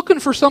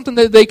 looking for something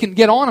that they can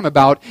get on him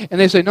about, and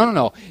they say,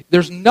 no.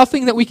 There's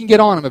nothing that we can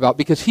get on him about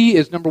because he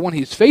is, number one,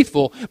 he's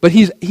faithful, but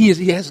he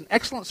has an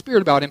excellent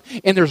spirit about him,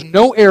 and there's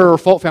no error or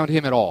fault found in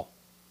him at all.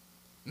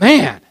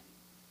 Man.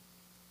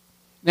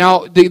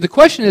 Now, the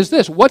question is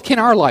this: what can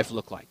our life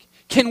look like?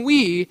 Can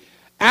we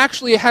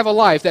actually have a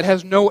life that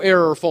has no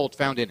error or fault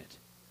found in it?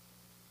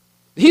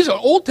 He's an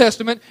Old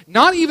Testament,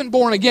 not even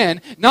born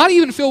again, not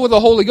even filled with the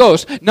Holy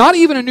Ghost, not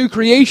even a new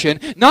creation,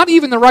 not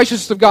even the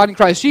righteousness of God in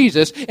Christ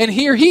Jesus, and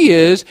here he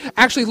is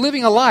actually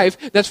living a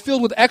life that's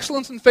filled with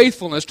excellence and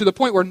faithfulness to the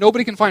point where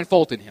nobody can find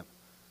fault in him.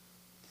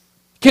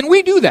 Can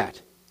we do that?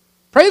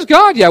 Praise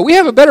God, yeah, we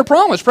have a better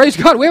promise. Praise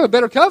God, we have a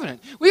better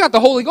covenant. We got the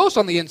Holy Ghost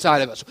on the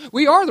inside of us.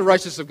 We are the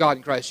righteousness of God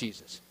in Christ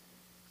Jesus.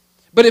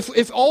 But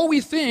if all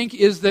we think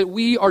is that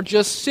we are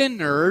just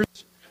sinners,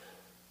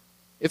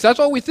 if that's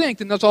all we think,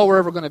 then that's all we're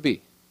ever going to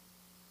be.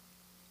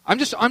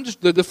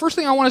 The first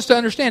thing I want us to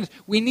understand is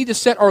we need to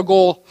set our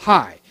goal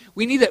high.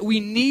 We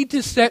need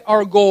to set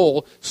our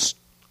goal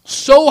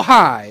so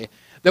high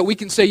that we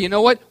can say, you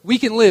know what? We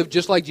can live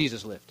just like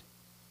Jesus lived.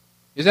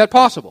 Is that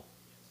possible?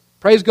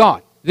 Praise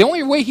God. The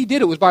only way he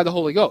did it was by the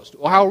Holy Ghost.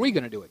 Well, how are we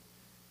going to do it?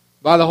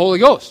 By the Holy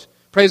Ghost.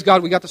 Praise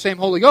God, we got the same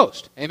Holy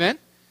Ghost. Amen?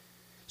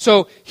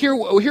 So here,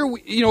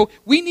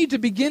 we need to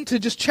begin to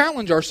just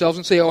challenge ourselves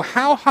and say,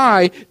 how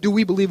high do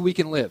we believe we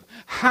can live?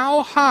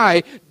 How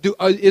high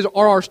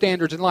are our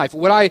standards in life?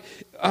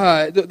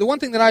 The one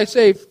thing that I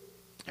say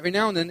every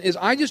now and then is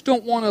I just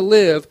don't want to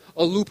live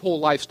a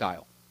loophole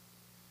lifestyle.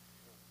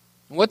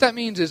 And what that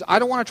means is I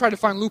don't want to try to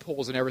find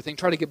loopholes in everything,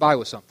 try to get by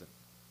with something.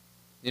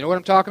 You know what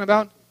I'm talking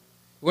about?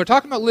 When we're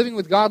talking about living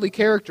with godly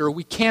character,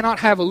 we cannot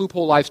have a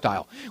loophole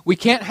lifestyle. We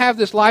can't have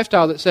this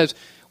lifestyle that says,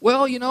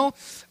 well,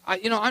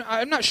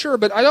 I'm not sure,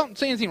 but I don't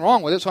see anything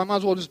wrong with it, so I might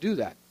as well just do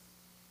that.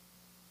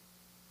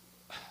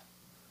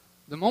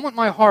 The moment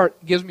my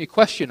heart gives me a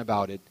question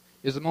about it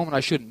is the moment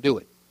I shouldn't do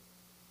it.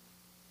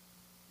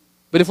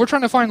 But if we're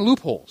trying to find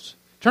loopholes,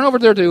 turn over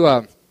there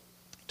to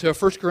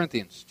 1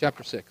 Corinthians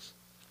chapter 6.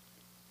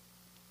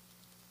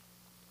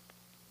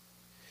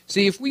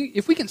 See, if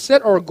we can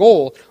set our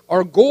goal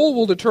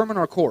will determine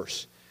our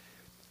course.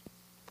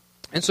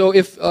 And so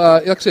like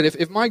I said,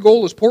 if my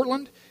goal is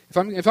Portland,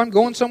 if I'm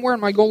going somewhere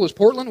and my goal is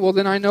Portland, well,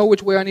 then I know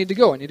which way I need to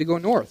go. I need to go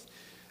north.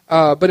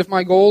 But if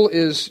my goal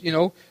is,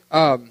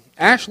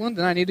 Ashland,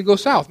 then I need to go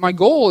south. My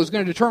goal is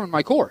going to determine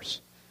my course.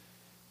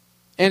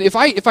 And if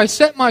I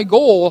set my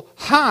goal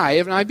high,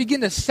 and I begin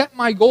to set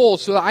my goal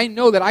so that I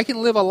know that I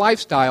can live a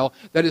lifestyle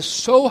that is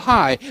so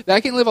high, that I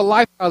can live a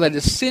lifestyle that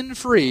is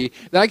sin-free,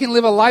 that I can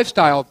live a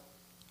lifestyle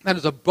that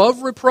is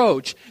above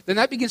reproach, then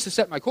that begins to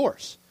set my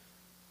course.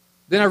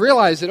 Then I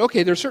realize that,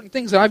 okay, there's certain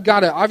things that I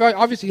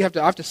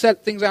have to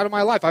set things out of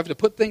my life. I have to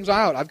put things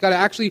out. I've got to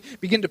actually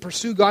begin to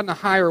pursue God in a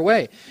higher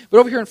way. But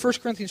over here in 1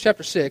 Corinthians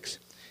chapter 6,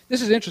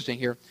 this is interesting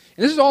here.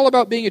 And this is all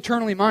about being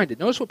eternally minded.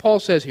 Notice what Paul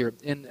says here.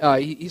 And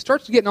he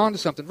starts getting on to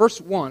something. Verse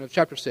 1 of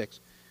chapter 6.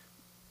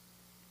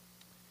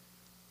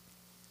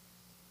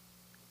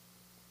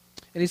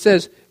 And he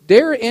says,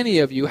 "Dare any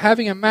of you,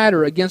 having a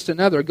matter against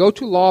another, go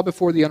to law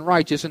before the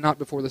unrighteous and not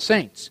before the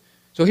saints."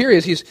 So here he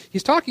is.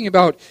 He's talking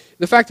about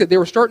the fact that they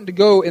were starting to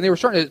go and they were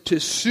starting to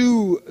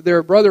sue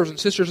their brothers and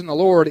sisters in the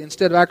Lord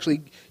instead of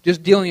actually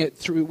just dealing it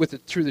through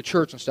the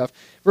church and stuff.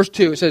 Verse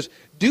 2, it says,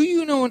 "Do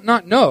you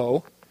not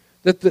know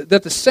that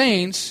the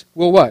saints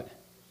will" what?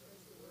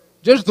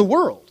 Judge the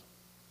world.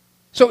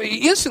 So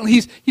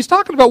instantly he's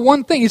talking about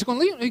one thing.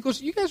 He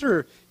goes, you guys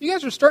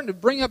are starting to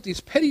bring up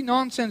these petty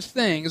nonsense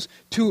things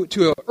to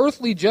an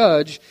earthly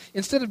judge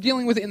instead of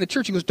dealing with it in the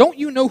church. He goes, don't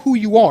you know who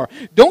you are?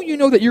 Don't you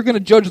know that you're going to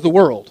judge the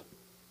world?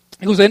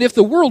 He goes, and if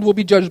the world will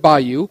be judged by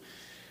you,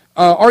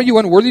 are you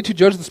unworthy to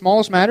judge the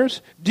smallest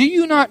matters? Do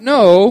you not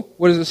know,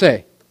 what does it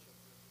say?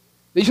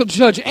 That you'll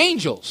judge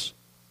angels.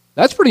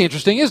 That's pretty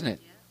interesting, isn't it?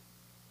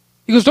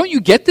 He goes, don't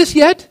you get this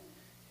yet?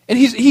 And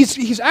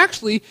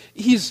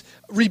he's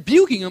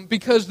rebuking them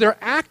because they're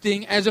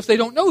acting as if they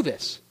don't know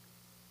this.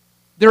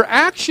 Their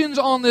actions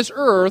on this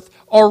earth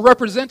are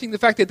representing the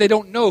fact that they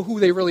don't know who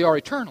they really are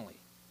eternally.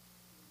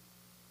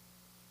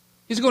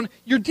 He's going,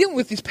 you're dealing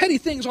with these petty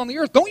things on the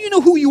earth. Don't you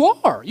know who you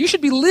are? You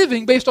should be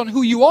living based on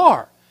who you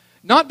are,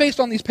 not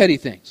based on these petty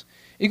things.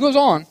 He goes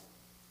on.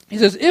 He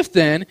says, if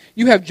then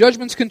you have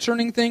judgments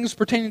concerning things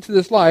pertaining to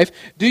this life,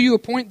 do you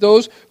appoint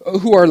those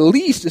who are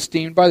least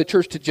esteemed by the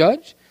church to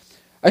judge?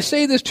 I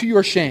say this to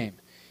your shame.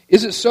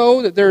 Is it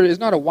so that there is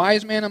not a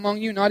wise man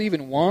among you, not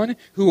even one,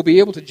 who will be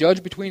able to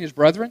judge between his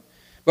brethren?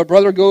 But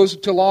brother goes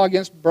to law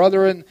against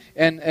brother, and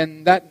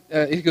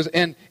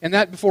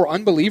that before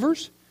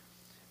unbelievers?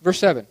 Verse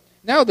 7.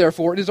 Now,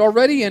 therefore, it is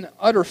already an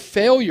utter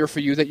failure for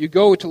you that you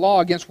go to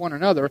law against one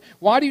another.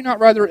 Why do you not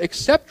rather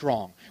accept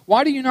wrong?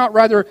 why do you not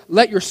rather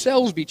let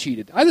yourselves be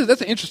cheated? I think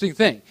that's an interesting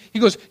thing. He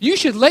goes, you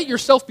should let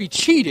yourself be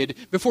cheated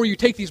before you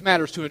take these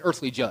matters to an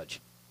earthly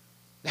judge.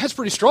 That's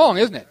pretty strong,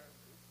 isn't it?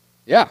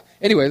 Yeah.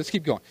 Anyway, let's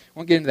keep going. I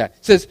won't get into that.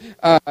 It says,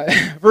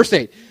 verse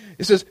 8,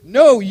 it says,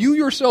 no, you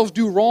yourselves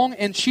do wrong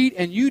and cheat,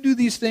 and you do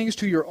these things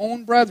to your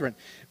own brethren.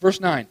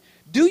 Verse 9,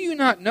 do you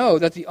not know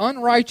that the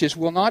unrighteous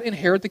will not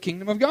inherit the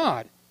kingdom of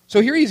God? So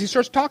here he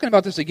starts talking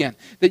about this again,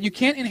 that you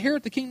can't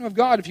inherit the kingdom of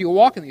God if you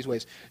walk in these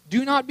ways.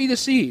 Do not be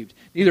deceived,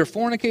 neither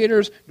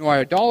fornicators, nor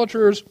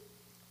idolaters,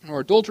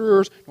 nor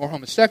adulterers, nor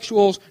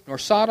homosexuals, nor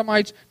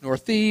sodomites, nor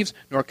thieves,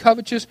 nor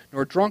covetous,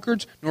 nor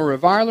drunkards, nor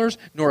revilers,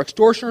 nor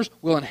extortioners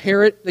will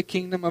inherit the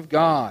kingdom of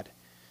God.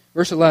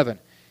 Verse 11,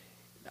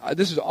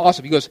 this is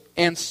awesome. He goes,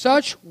 and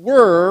such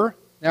were,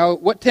 now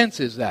what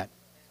tense is that?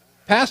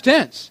 Past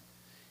tense.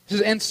 He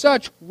says, and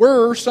such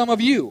were some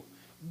of you,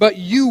 but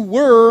you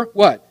were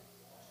what?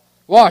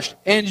 Washed.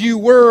 And you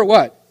were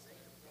what?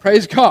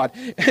 Praise God.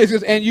 It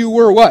says, and you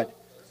were what?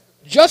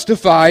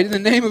 Justified in the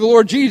name of the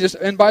Lord Jesus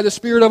and by the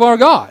Spirit of our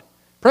God.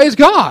 Praise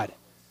God.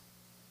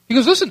 He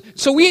goes, listen,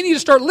 so we need to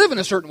start living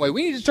a certain way.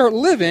 We need to start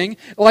living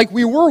like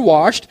we were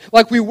washed,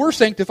 like we were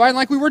sanctified, and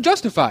like we were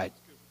justified.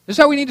 This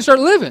is how we need to start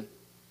living.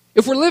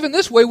 If we're living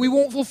this way, we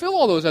won't fulfill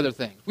all those other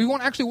things. We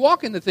won't actually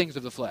walk in the things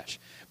of the flesh.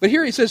 But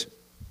here he says,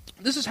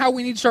 this is how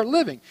we need to start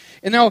living.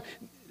 And now,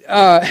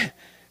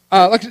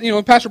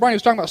 Pastor Brian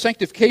was talking about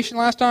sanctification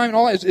last time and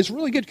all that. It's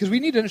really good because we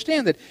need to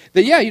understand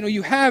that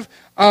you have,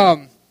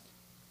 in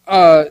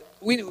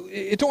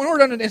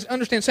order to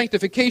understand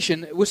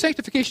sanctification,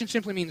 sanctification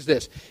simply means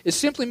this. It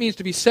simply means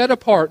to be set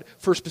apart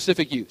for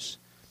specific use.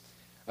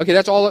 Okay,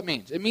 that's all it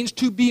means. It means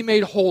to be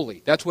made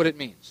holy. That's what it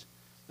means.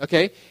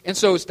 Okay? And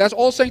so that's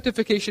all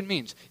sanctification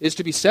means, is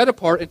to be set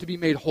apart and to be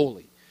made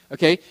holy.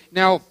 Okay?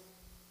 Now,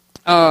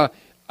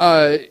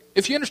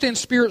 if you understand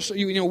spirit,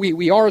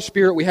 we are a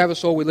spirit, we have a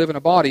soul, we live in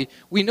a body.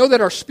 We know that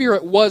our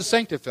spirit was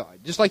sanctified,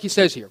 just like he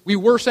says here. We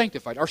were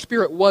sanctified. Our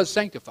spirit was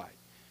sanctified.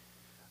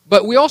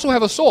 But we also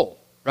have a soul,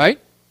 right?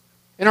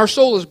 And our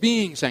soul is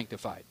being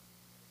sanctified.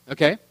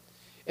 Okay?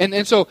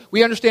 And so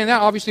we understand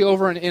that obviously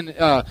over in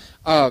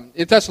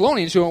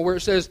Thessalonians, where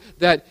it says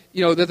that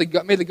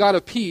may the God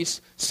of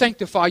peace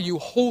sanctify you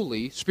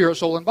wholly, spirit,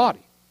 soul, and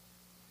body.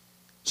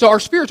 So our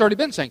spirit's already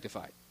been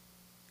sanctified.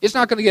 It's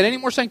not going to get any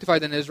more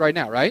sanctified than it is right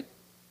now, right?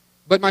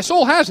 But my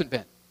soul hasn't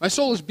been. My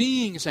soul is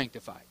being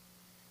sanctified.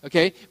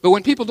 Okay? But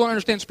when people don't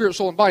understand spirit,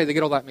 soul, and body, they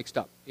get all that mixed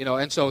up.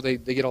 And so they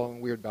get all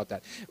weird about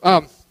that.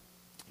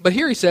 But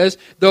here he says,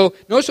 though,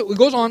 notice it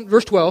goes on,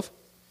 verse 12.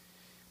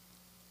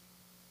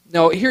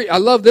 Now, here, I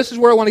love, this is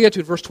where I want to get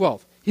to, verse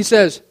 12. He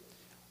says,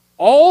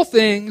 all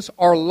things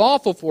are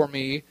lawful for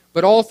me,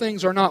 but all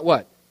things are not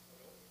what?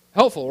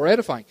 Helpful or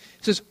edifying.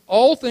 He says,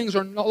 all things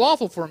are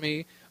lawful for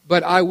me,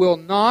 but I will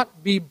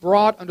not be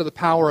brought under the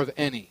power of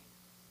any.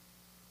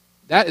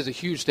 That is a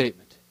huge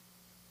statement.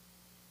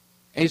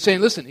 And he's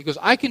saying, listen, he goes,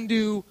 I can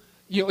do,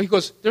 he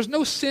goes, there's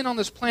no sin on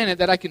this planet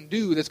that I can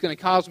do that's going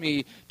to cause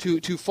me to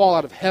fall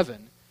out of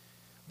heaven.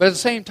 But at the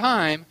same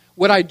time,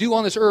 what I do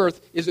on this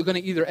earth is going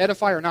to either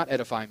edify or not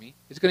edify me.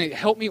 It's going to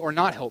help me or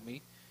not help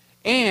me.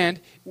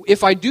 And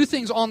if I do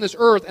things on this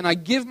earth and I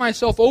give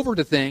myself over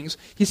to things,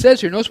 he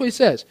says here, notice what he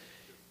says.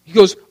 He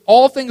goes,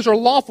 all things are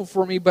lawful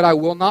for me, but I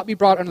will not be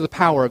brought under the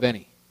power of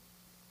any.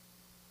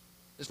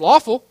 It's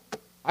lawful.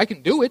 I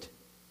can do it.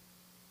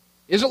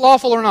 Is it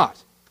lawful or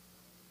not?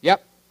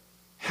 Yep.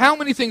 How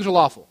many things are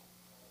lawful?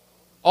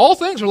 All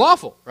things are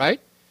lawful, right?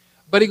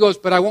 But he goes,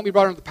 but I won't be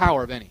brought under the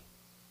power of any.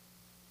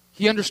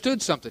 He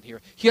understood something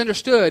here. He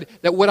understood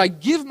that what I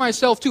give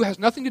myself to has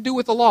nothing to do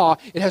with the law.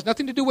 It has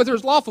nothing to do with whether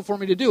it's lawful for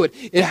me to do it.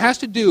 It has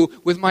to do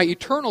with my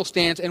eternal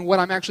stance and what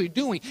I'm actually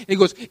doing. And he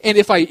goes, and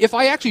if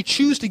I actually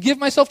choose to give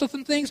myself to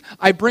some things,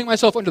 I bring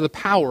myself under the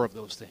power of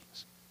those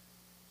things.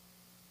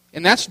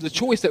 And that's the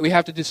choice that we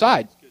have to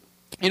decide.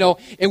 And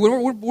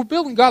when we're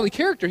building godly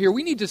character here,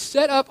 we need to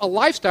set up a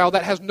lifestyle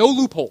that has no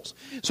loopholes.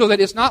 So that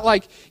it's not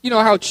like,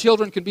 how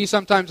children can be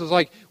sometimes. It's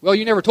like, well,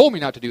 you never told me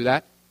not to do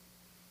that.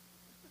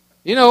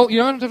 You know what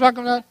I'm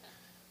talking about?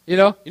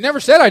 You never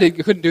said I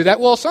couldn't do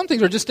that. Well, some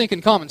things are just thinking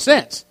common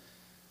sense.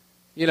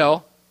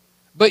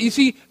 But you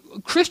see,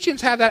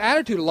 Christians have that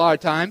attitude a lot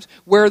of times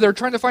where they're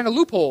trying to find a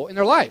loophole in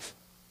their life.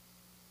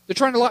 They're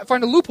trying to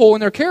find a loophole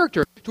in their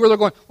character to where they're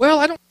going, well,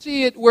 I don't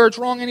see it where it's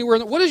wrong anywhere.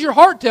 What does your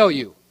heart tell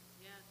you?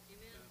 Yeah,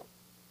 amen.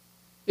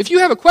 If you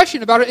have a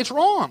question about it, it's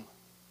wrong.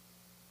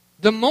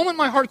 The moment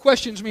my heart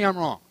questions me, I'm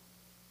wrong.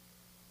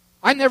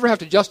 I never have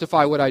to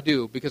justify what I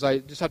do because I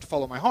just have to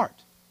follow my heart.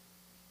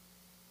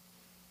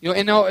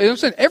 And now, I'm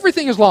saying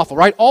everything is lawful,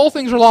 right? All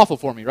things are lawful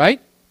for me,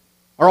 right?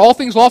 Are all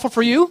things lawful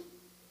for you?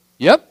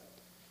 Yep.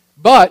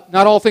 But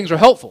not all things are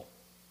helpful.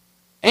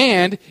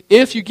 And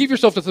if you give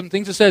yourself to some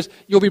things, it says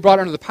you'll be brought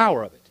under the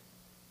power of it.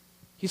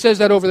 He says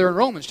that over there in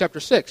Romans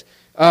chapter 6.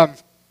 Turn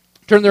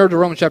there to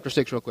Romans chapter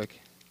 6 real quick.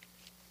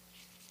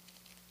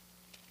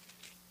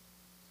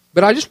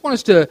 But I just want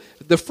us to,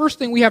 the first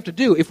thing we have to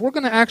do, if we're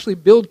going to actually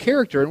build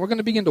character and we're going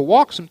to begin to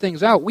walk some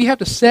things out, we have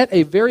to set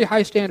a very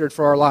high standard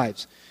for our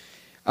lives.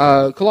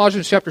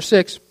 Colossians chapter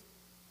 6,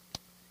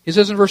 He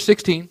says in verse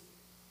 16,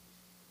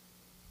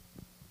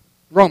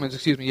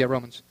 Romans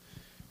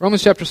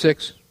chapter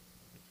 6.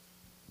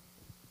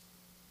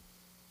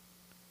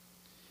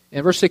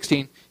 In verse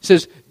 16, it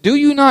says, "Do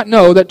you not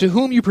know that to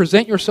whom you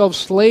present yourselves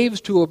slaves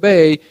to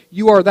obey,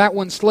 you are that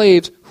one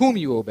slaves whom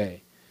you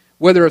obey,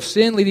 whether of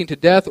sin leading to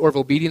death or of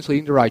obedience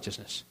leading to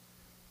righteousness?"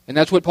 And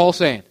that's what Paul's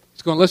saying.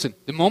 He's going, listen,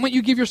 the moment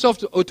you give yourself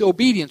to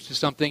obedience to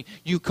something,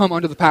 you come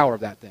under the power of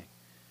that thing.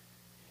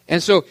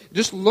 And so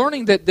just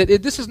learning that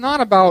this is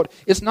not about,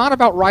 it's not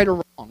about right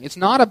or wrong. It's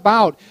not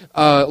about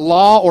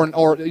law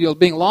or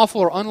being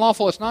lawful or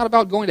unlawful. It's not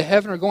about going to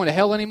heaven or going to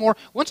hell anymore.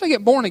 Once I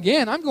get born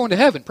again, I'm going to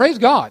heaven. Praise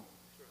God.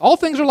 All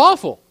things are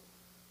lawful,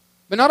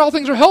 but not all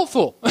things are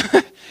helpful.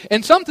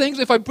 And some things,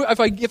 if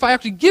I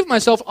actually give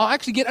myself, I'll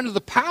actually get under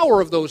the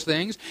power of those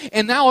things,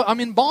 and now I'm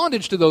in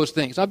bondage to those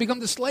things. I'll become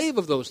the slave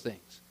of those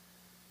things.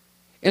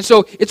 And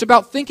so it's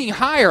about thinking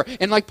higher.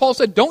 And like Paul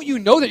said, don't you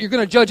know that you're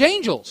going to judge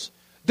angels?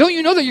 Don't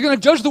you know that you're going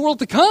to judge the world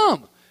to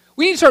come?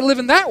 We need to start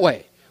living that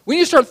way. We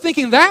need to start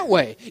thinking that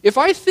way. If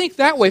I think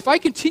that way, if I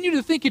continue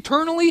to think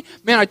eternally,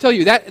 man, I tell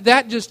you,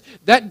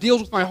 that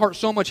deals with my heart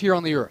so much here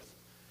on the earth.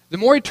 The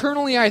more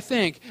eternally I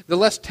think, the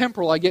less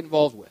temporal I get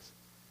involved with.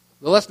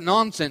 The less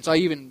nonsense I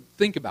even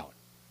think about.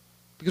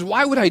 Because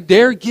why would I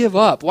dare give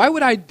up? Why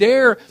would I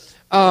dare,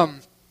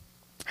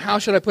 how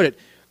should I put it?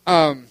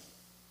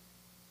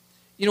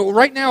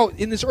 Right now,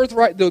 in this earth,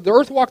 the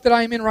earth walk that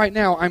I am in right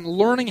now, I'm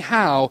learning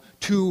how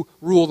to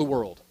rule the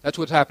world. That's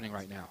what's happening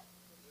right now.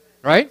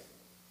 Right?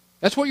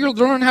 That's what you're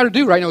learning how to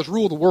do right now, is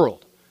rule the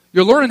world.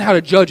 You're learning how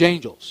to judge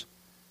angels.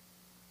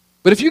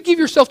 But if you give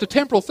yourself to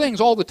temporal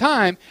things all the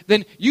time,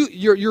 then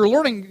your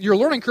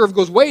learning curve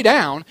goes way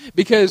down,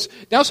 because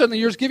now suddenly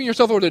you're just giving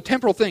yourself over to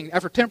temporal thing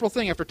after temporal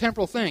thing after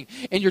temporal thing,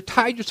 and you're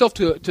tied yourself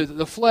to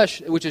the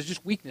flesh, which is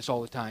just weakness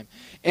all the time.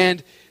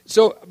 And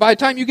so by the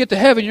time you get to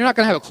heaven, you're not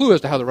going to have a clue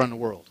as to how to run the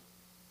world.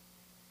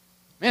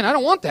 Man, I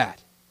don't want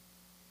that.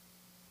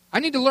 I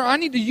need to learn. I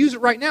need to use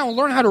it right now and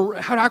learn how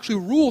to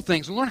actually rule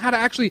things and learn how to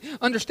actually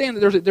understand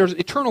that there's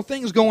eternal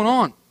things going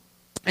on,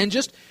 and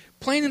just.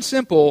 Plain and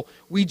simple,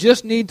 we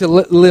just need to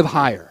live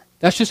higher.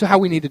 That's just how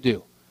we need to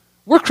do.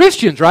 We're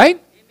Christians, right?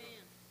 Amen.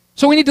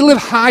 So we need to live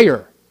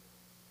higher.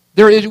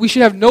 We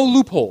should have no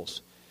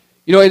loopholes.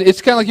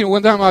 It's kind of like,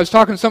 one time I was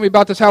talking to somebody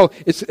about this, how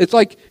it's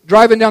like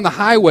driving down the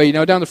highway,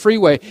 down the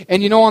freeway,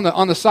 and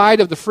on the side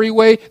of the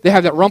freeway, they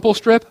have that rumple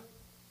strip.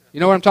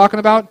 You know what I'm talking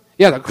about?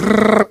 Yeah, the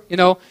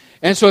grrr,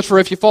 and so it's for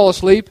if you fall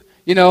asleep,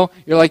 you're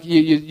like,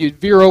 you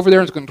veer over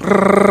there and it's going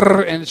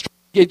grrr, and it's trying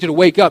to get you to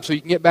wake up so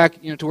you can get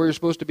back, to where you're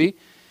supposed to be.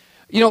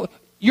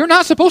 You're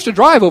not supposed to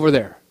drive over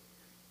there.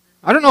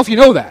 I don't know if you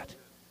know that.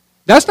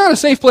 That's not a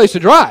safe place to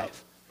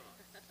drive.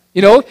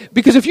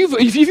 Because if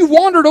you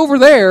wandered over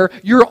there,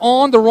 you're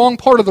on the wrong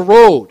part of the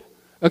road.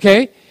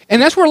 Okay?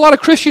 And that's where a lot of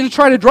Christians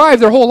try to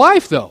drive their whole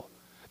life, though.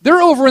 They're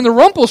over in the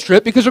rumple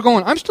strip because they're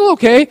going, I'm still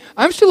okay.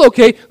 I'm still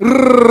okay.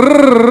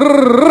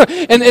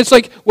 And it's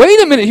like, wait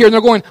a minute here. And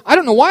they're going, I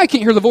don't know why I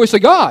can't hear the voice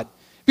of God.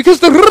 Because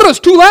the is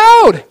too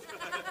loud.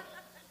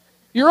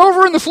 You're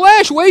over in the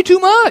flesh way too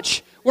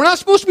much. We're not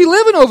supposed to be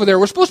living over there.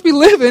 We're supposed to be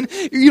living,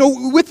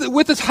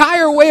 with this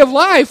higher way of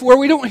life where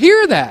we don't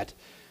hear that.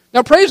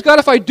 Now, praise God,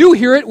 if I do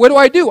hear it,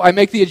 what do? I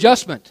make the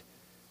adjustment.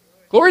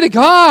 Glory to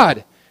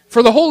God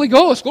for the Holy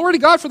Ghost. Glory to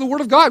God for the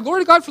Word of God. Glory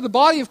to God for the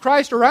body of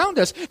Christ around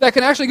us that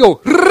can actually go,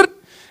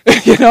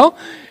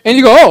 and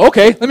you go, oh,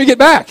 okay, let me get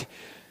back.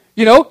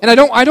 And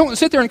I don't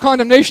sit there in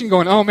condemnation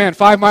going, oh man,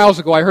 5 miles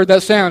ago I heard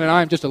that sound and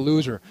I'm just a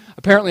loser.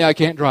 Apparently I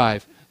can't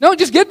drive. No,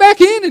 just get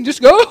back in and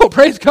just go.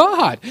 Praise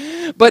God.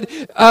 But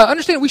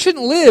understand, we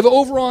shouldn't live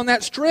over on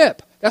that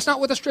strip. That's not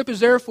what the strip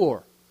is there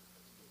for.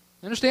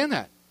 Understand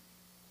that.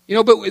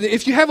 But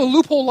if you have a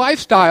loophole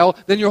lifestyle,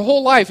 then your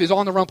whole life is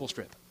on the rumple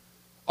strip.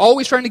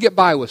 Always trying to get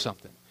by with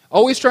something.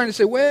 Always trying to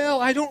say, well,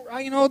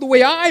 the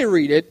way I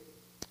read it,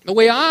 the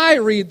way I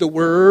read the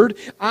Word,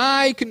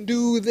 I can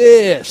do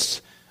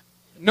this.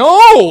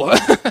 No!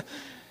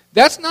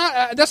 That's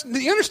not,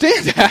 you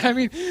understand that? I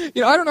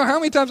don't know how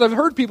many times I've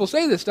heard people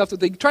say this stuff, that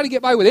they try to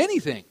get by with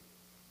anything.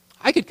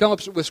 I could come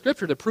up with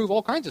Scripture to prove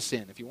all kinds of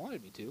sin if you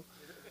wanted me to.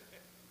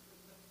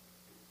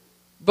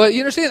 But you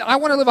understand, I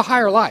want to live a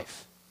higher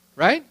life,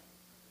 right?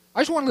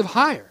 I just want to live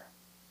higher.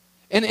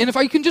 And if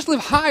I can just live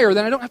higher,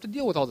 then I don't have to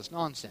deal with all this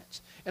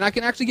nonsense. And I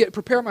can actually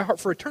prepare my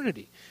heart for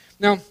eternity.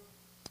 Now,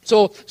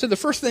 So the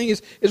first thing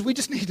is we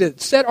just need to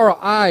set our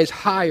eyes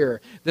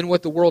higher than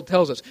what the world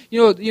tells us.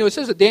 It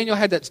says that Daniel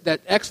had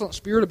that excellent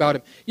spirit about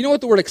him. You know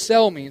what the word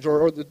excel means,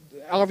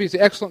 obviously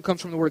excellent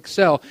comes from the word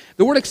excel.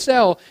 The word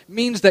excel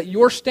means that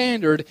your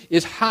standard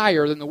is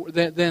higher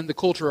than the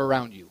culture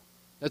around you.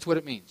 That's what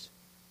it means.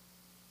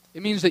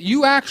 It means that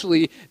you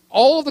actually,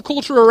 all of the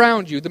culture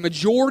around you, the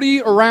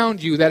majority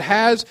around you that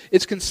has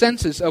its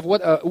consensus of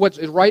what's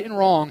right and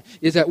wrong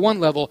is at one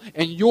level,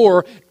 and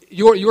your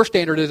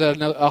standard is at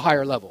a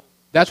higher level.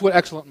 That's what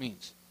excellent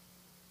means.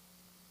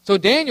 So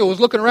Daniel was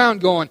looking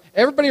around going,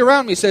 everybody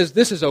around me says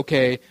this is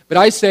okay, but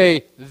I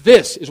say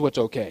this is what's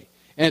okay.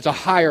 And it's a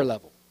higher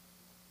level.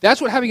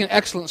 That's what having an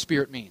excellent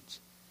spirit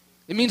means.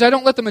 It means I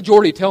don't let the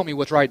majority tell me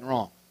what's right and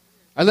wrong.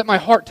 I let my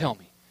heart tell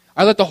me.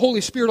 I let the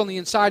Holy Spirit on the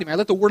inside of me. I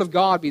let the Word of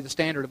God be the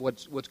standard of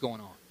what's going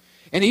on.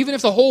 And even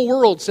if the whole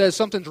world says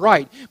something's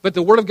right, but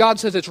the Word of God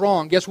says it's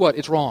wrong, guess what?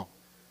 It's wrong.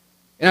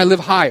 And I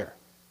live higher.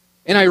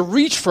 And I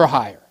reach for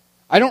higher.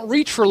 I don't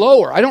reach for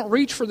lower. I don't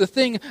reach for the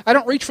thing. I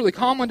don't reach for the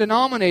common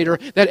denominator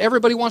that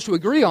everybody wants to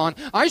agree on.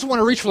 I just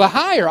want to reach for the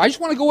higher. I just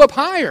want to go up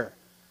higher.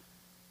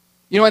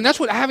 And that's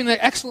what having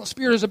that excellent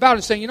spirit is about.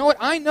 It's saying, you know what?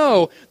 I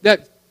know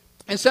that,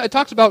 and so it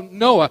talks about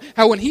Noah,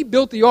 how when he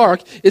built the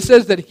ark, it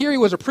says that here he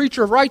was a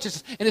preacher of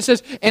righteousness. And it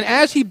says, and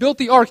as he built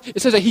the ark,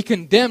 it says that he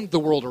condemned the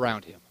world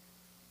around him.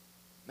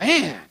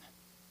 Man,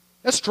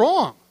 that's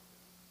strong.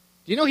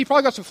 Do you know he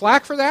probably got some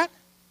flack for that?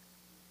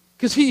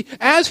 Because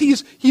as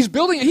he's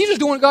building it, he's just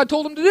doing what God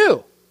told him to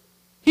do.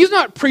 He's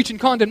not preaching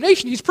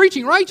condemnation, he's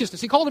preaching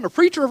righteousness. He called him a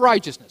preacher of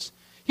righteousness.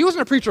 He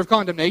wasn't a preacher of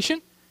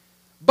condemnation,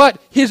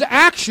 but his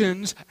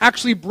actions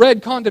actually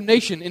bred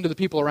condemnation into the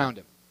people around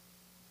him.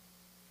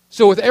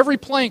 So with every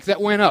plank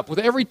that went up, with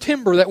every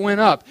timber that went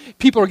up,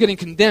 people are getting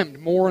condemned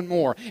more and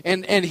more.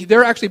 And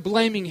they're actually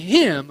blaming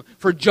him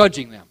for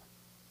judging them.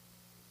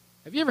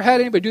 Have you ever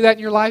had anybody do that in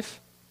your life?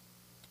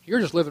 You're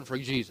just living for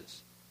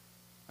Jesus.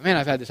 Man,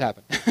 I've had this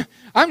happen.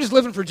 I'm just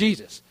living for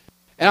Jesus.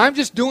 And I'm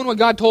just doing what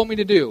God told me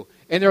to do.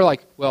 And they're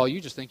like, well,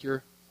 you just think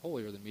you're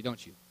holier than me,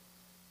 don't you?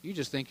 You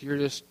just think you're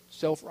just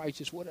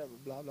self-righteous, whatever,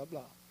 blah, blah,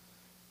 blah.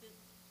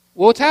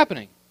 Well, what's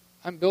happening?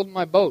 I'm building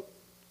my boat.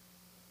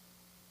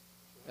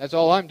 That's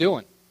all I'm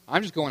doing.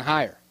 I'm just going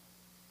higher.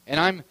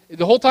 And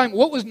the whole time,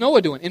 what was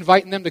Noah doing?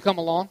 Inviting them to come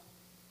along?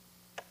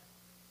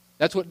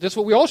 That's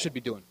what we all should be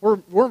doing.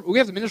 We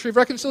have the ministry of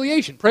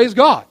reconciliation. Praise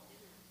God.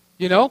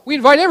 We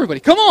invite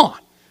everybody. Come on.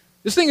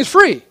 This thing is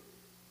free.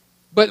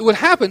 But what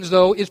happens,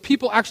 though, is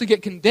people actually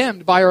get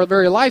condemned by our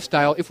very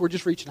lifestyle if we're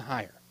just reaching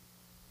higher.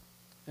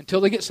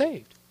 Until they get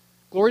saved.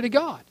 Glory to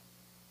God.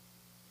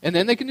 And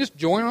then they can just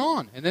join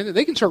on. And then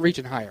they can start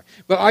reaching higher.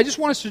 But I just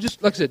want us to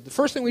just, like I said, the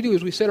first thing we do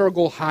is we set our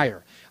goal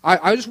higher.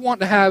 I just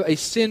want to have a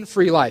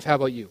sin-free life. How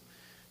about you?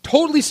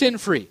 Totally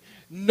sin-free.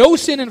 No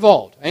sin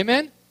involved.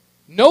 Amen?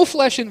 No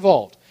flesh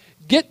involved.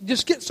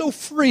 Just get so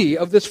free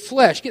of this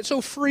flesh. Get so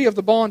free of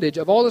the bondage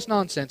of all this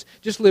nonsense.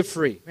 Just live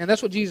free. Man,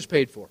 that's what Jesus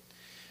paid for.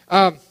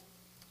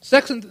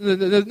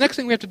 The next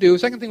thing we have to do,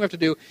 second thing we have to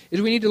do, is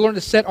we need to learn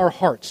to set our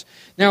hearts.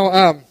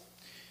 Now,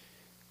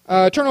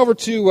 turn over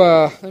to,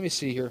 let me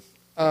see here,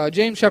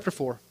 James chapter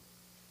 4.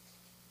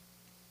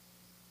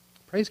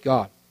 Praise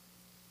God.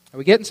 Are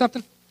we getting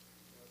something?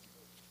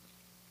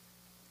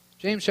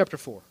 James chapter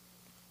 4.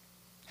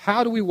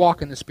 How do we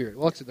walk in the Spirit?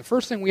 Well, the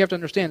first thing we have to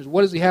understand is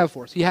what does He have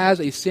for us? He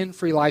has a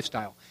sin-free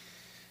lifestyle.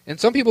 And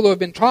some people have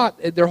been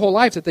taught their whole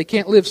lives that they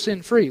can't live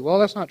sin-free. Well,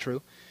 that's not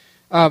true.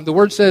 The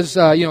Word says,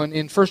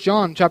 in 1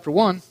 John chapter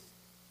 1,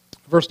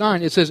 verse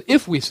 9, it says,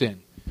 if we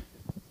sin.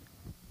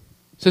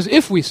 It says,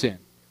 if we sin.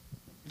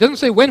 It doesn't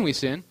say when we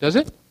sin, does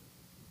it? It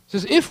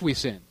says, if we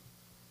sin.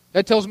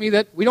 That tells me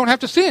that we don't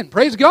have to sin.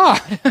 Praise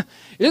God. It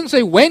doesn't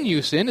say when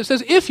you sin. It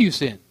says if you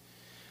sin.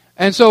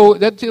 And so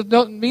that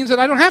means that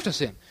I don't have to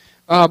sin.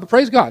 But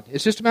praise God.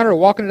 It's just a matter of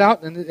walking it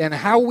out. And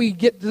how we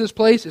get to this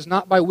place is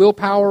not by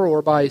willpower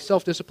or by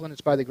self-discipline.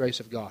 It's by the grace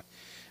of God.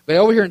 But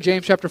over here in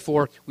James chapter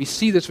 4, we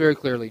see this very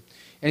clearly.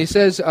 And he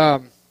says,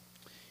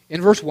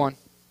 in verse 1,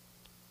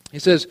 he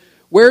says,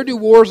 where do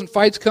wars and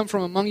fights come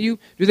from among you?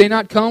 Do they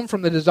not come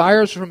from the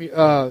desires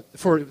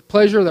for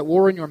pleasure that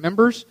war in your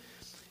members?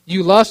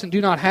 You lust and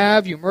do not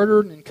have. You murder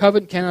and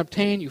covet and cannot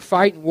obtain. You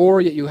fight and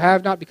war, yet you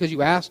have not because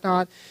you ask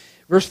not.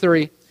 Verse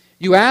 3,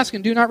 you ask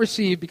and do not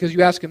receive because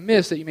you ask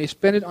amiss that you may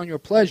spend it on your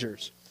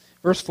pleasures.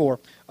 Verse 4,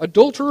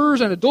 adulterers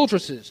and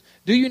adulteresses,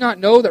 do you not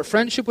know that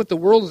friendship with the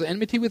world is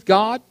enmity with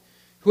God?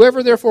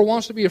 Whoever therefore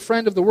wants to be a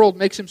friend of the world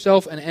makes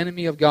himself an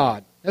enemy of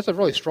God. That's a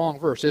really strong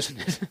verse, isn't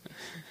it?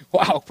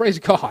 Wow, praise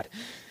God.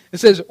 It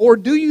says, or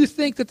do you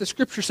think that the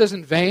Scripture says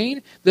in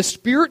vain, the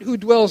Spirit who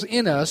dwells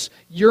in us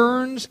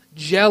yearns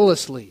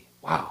jealously.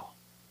 Wow.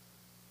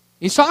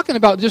 He's talking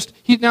about James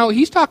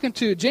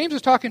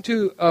is talking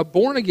to a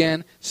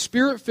born-again,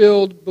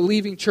 Spirit-filled,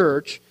 believing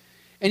church,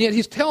 and yet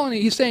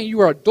he's saying you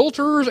are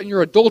adulterers and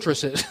you're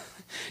adulteresses.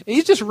 And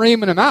he's just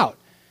reaming them out.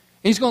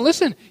 And he's going,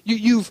 listen,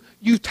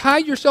 you've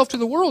tied yourself to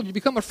the world. You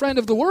become a friend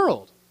of the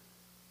world.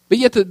 But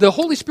yet the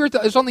Holy Spirit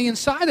that is on the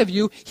inside of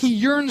you, He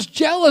yearns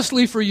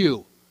jealously for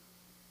you.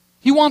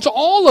 He wants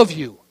all of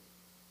you.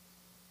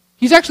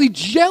 He's actually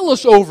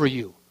jealous over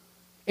you.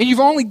 And you've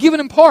only given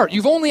Him part.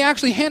 You've only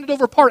actually handed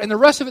over part, and the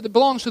rest of it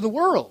belongs to the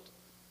world.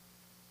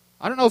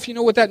 I don't know if you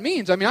know what that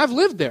means. I mean, I've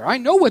lived there. I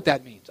know what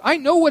that means. I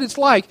know what it's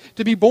like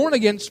to be born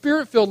again,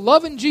 Spirit-filled,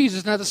 loving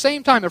Jesus, and at the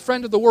same time a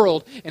friend of the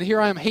world, and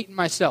here I am hating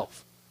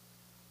myself.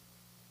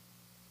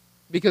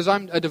 Because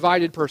I'm a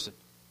divided person.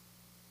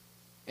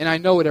 And I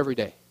know it every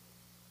day.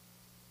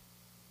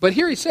 But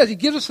here he says, he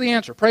gives us the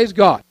answer. Praise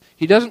God.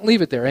 He doesn't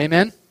leave it there.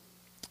 Amen?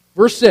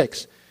 Verse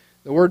 6,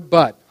 the word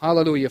but.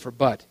 Hallelujah for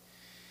but.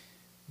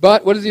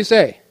 But, what does he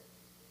say?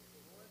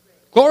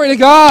 Glory to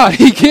God.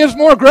 He gives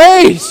more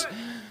grace.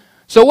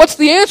 So what's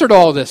the answer to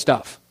all this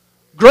stuff?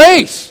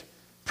 Grace.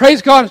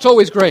 Praise God, it's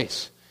always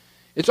grace.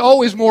 It's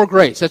always more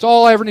grace. That's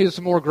all I ever need is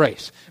some more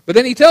grace. But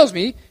then he tells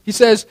me, he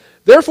says,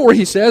 therefore,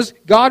 he says,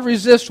 God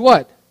resists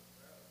what?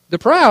 The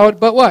proud,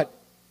 but what?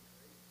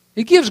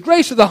 He gives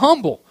grace to the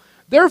humble.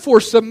 Therefore,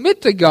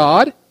 submit to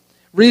God,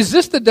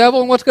 resist the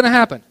devil, and what's going to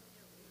happen?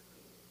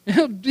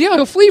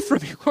 He'll flee from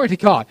you. Glory to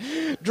God.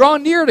 Draw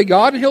near to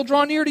God, and He'll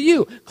draw near to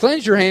you.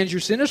 Cleanse your hands, you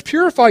sinners.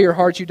 Purify your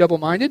hearts, you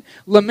double-minded.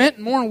 Lament,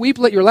 mourn, weep.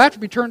 Let your laughter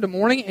be turned to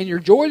mourning, and your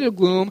joy to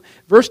gloom.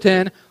 Verse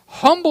 10,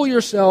 humble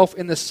yourself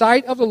in the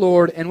sight of the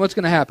Lord, and what's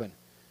going to happen?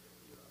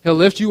 He'll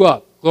lift you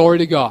up. Glory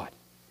to God.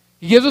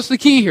 He gives us the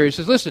key here. He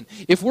says, listen,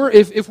 if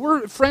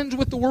we're friends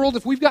with the world,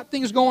 if we've got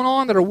things going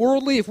on that are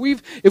worldly, if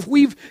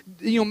we've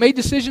made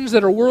decisions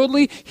that are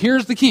worldly,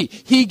 here's the key.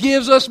 He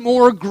gives us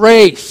more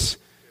grace.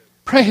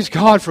 Praise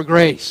God for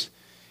grace.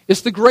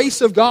 It's the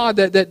grace of God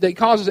that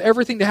causes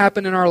everything to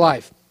happen in our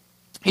life.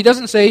 He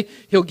doesn't say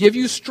He'll give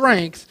you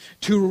strength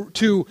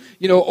to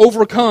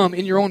overcome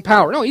in your own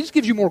power. No, He just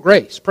gives you more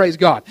grace. Praise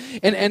God.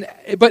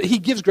 But He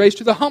gives grace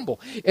to the humble.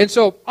 And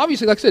so,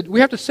 obviously, like I said,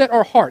 we have to set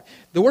our heart.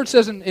 The Word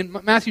says in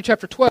Matthew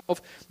chapter 12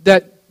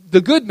 that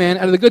the good man,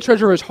 out of the good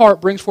treasure of his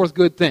heart, brings forth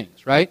good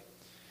things, right?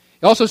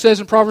 It also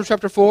says in Proverbs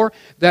chapter 4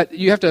 that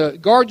you have to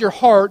guard your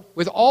heart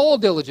with all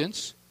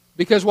diligence,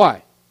 because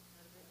why?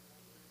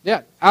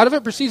 Yeah, out of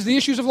it proceeds the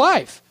issues of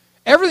life.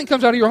 Everything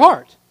comes out of your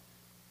heart.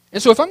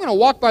 And so if I'm going to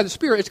walk by the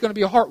Spirit, it's going to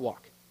be a heart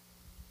walk.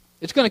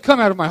 It's going to come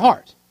out of my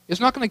heart.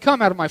 It's not going to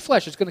come out of my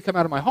flesh. It's going to come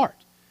out of my heart.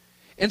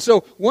 And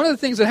so one of the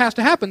things that has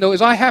to happen, though,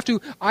 is I have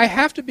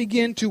to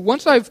begin to,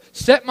 once I've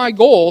set my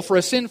goal for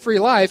a sin-free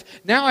life,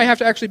 now I have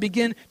to actually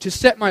begin to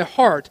set my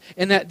heart.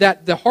 And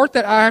that the heart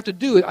that I have to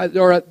do,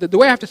 or the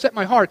way I have to set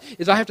my heart,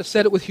 is I have to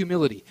set it with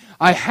humility.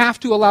 I have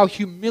to allow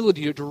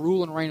humility to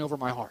rule and reign over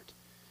my heart.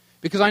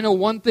 Because I know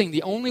one thing,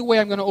 the only way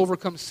I'm going to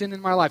overcome sin in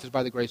my life is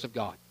by the grace of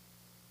God.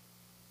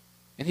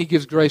 And He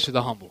gives grace to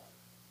the humble.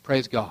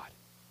 Praise God.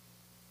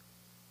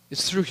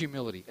 It's through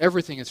humility.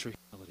 Everything is through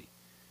humility.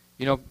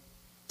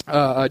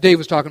 Dave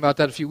was talking about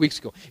that a few weeks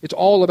ago. It's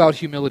all about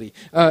humility.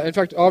 In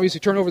fact, obviously,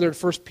 turn over there to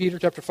 1 Peter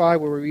chapter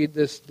 5 where we read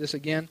this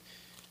again.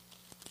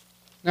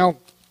 Now,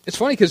 it's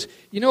funny because,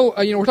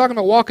 we're talking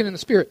about walking in the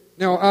Spirit.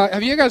 Now,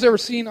 have you guys ever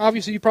seen,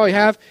 obviously you probably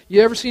have,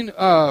 you ever seen,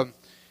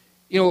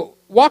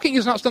 walking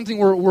is not something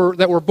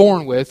that we're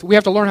born with. We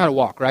have to learn how to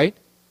walk, right?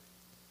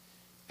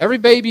 Every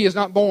baby is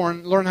not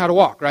born learn how to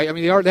walk, right? I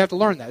mean, they have to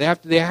learn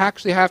that. They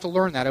actually have to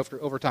learn that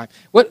over time.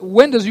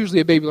 When does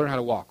usually a baby learn how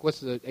to walk? What's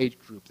the age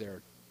group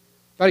there?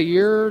 About a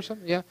year or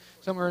something? Yeah,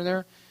 somewhere in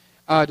there,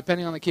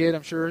 depending on the kid,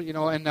 I'm sure.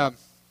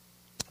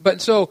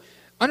 But so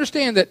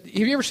understand that.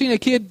 Have you ever seen a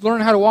kid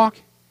learn how to walk?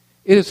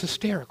 It is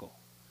hysterical,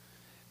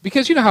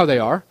 because you know how they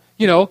are.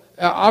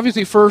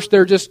 Obviously first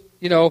they're just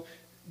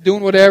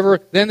doing whatever,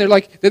 then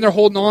they're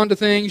holding on to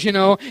things,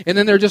 and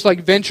then they're just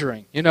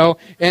venturing,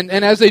 and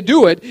as they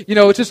do it,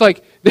 it's just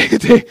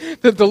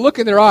the look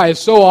in their eye is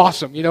so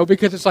awesome,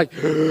 because it's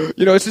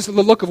it's just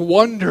the look of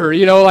wonder,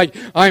 like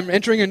I'm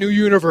entering a new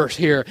universe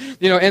here,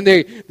 and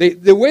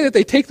the way that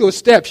they take those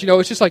steps,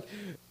 it's just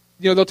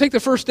they'll take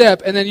the first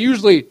step and then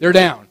usually they're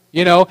down,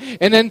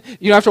 and then,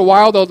 after a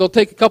while they'll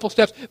take a couple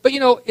steps, but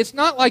it's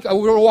not like a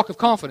walk of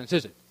confidence,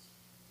 is it?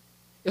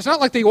 It's not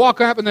like they walk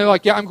up and they're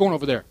like, yeah, I'm going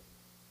over there.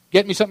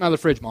 Get me something out of the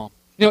fridge, Mom.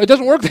 It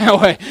doesn't work that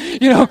way.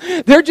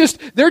 They're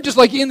just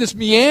in this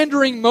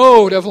meandering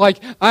mode of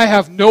I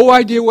have no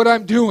idea what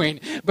I'm doing,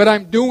 but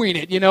I'm doing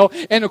it,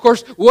 And of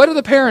course, what are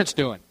the parents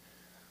doing?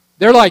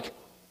 They're like,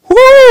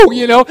 whoo,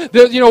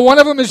 one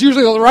of them is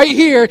usually right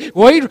here.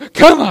 Wait,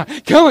 come on,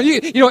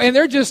 and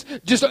they're just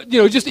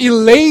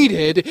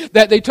elated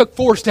that they took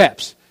 4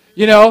 steps.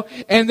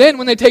 And then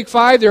when they take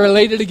 5, they're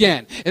elated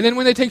again. And then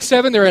when they take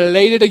 7, they're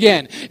elated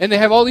again. And they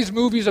have all these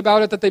movies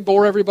about it that they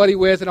bore everybody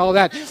with and all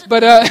that.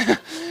 But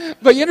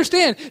you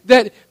understand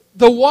that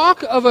the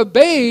walk of a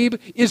babe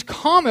is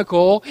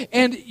comical.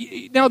 And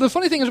now the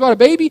funny thing is about a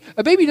baby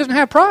doesn't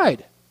have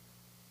pride.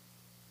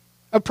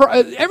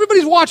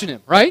 Everybody's watching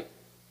him, right?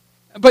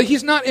 But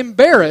he's not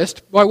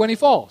embarrassed by when he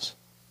falls.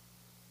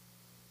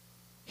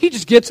 He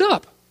just gets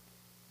up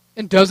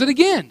and does it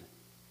again.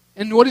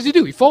 And what does he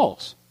do? He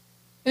falls.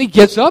 And he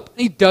gets up and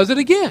he does it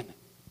again.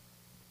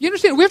 You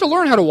understand? We have to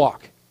learn how to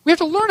walk. We have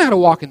to learn how to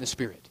walk in the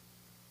Spirit.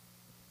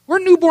 We're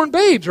newborn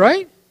babes,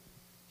 right?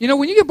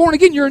 When you get born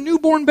again, you're a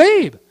newborn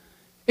babe.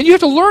 And you have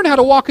to learn how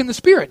to walk in the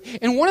Spirit.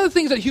 And one of the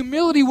things that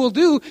humility will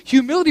do,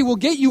 humility will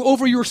get you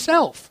over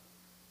yourself.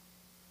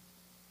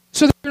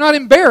 So that you're not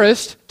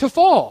embarrassed to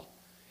fall.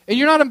 And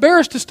you're not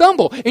embarrassed to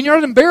stumble. And you're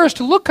not embarrassed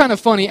to look kind of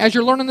funny as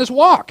you're learning this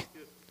walk.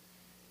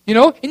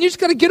 And you just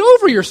got to get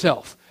over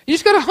yourself. You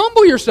just got to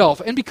humble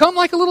yourself and become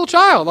like a little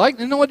child.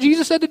 You know what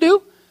Jesus said to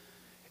do?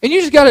 And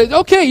you just got to,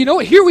 okay, you know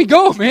what? Here we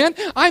go, man.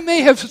 I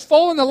may have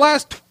fallen the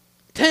last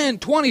 10,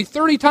 20,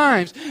 30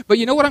 times, but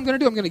you know what I'm going to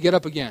do? I'm going to get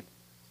up again.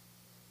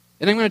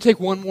 And I'm going to take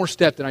one more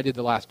step than I did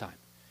the last time.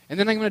 And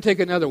then I'm going to take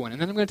another one.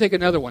 And then I'm going to take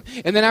another one.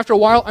 And then after a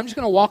while, I'm just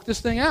going to walk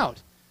this thing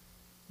out.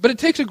 But it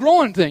takes a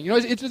growing thing.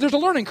 There's a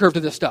learning curve to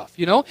this stuff,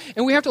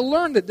 And we have to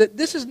learn that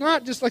this is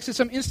not just like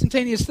some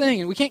instantaneous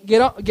thing, and we can't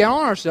get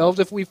on ourselves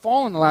if we've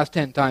fallen the last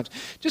 10 times.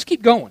 Just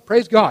keep going.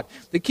 Praise God.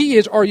 The key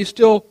is, are you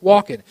still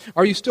walking?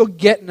 Are you still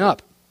getting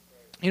up?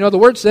 The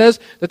Word says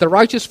that the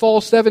righteous fall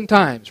 7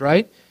 times,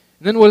 right?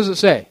 And then what does it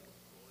say?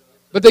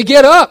 But they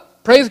get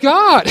up. Praise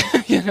God.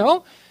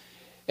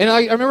 And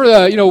I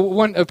remember,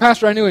 one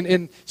pastor I knew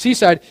in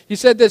Seaside, he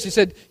said this. He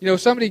said,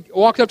 somebody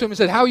walked up to him and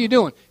said, "How are you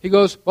doing?" He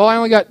goes, "Well, I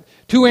only got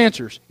 2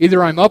 answers.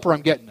 Either I'm up or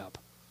I'm getting up.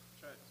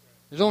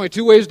 There's only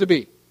 2 ways to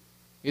be.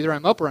 Either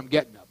I'm up or I'm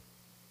getting up."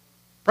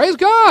 Praise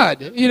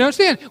God.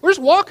 Understand? We're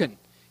just walking.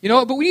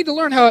 But we need to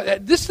learn how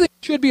this thing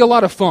should be a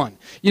lot of fun.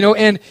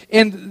 And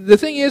the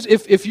thing is,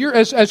 if you're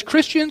as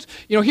Christians,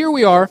 here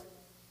we are.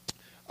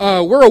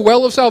 We're a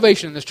well of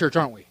salvation in this church,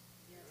 aren't we?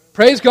 Yes.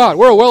 Praise God.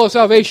 We're a well of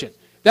salvation.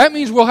 That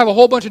means we'll have a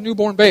whole bunch of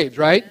newborn babes,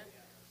 right?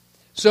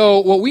 So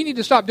what we need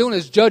to stop doing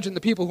is judging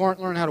the people who aren't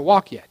learning how to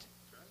walk yet.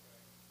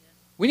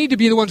 We need to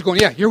be the ones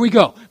going, "Yeah, here we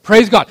go.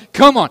 Praise God.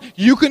 Come on.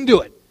 You can do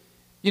it."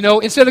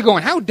 Instead of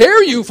going, "How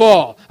dare you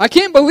fall? I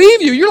can't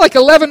believe you. You're like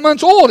 11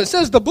 months old. It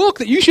says the book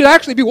that you should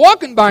actually be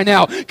walking by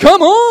now.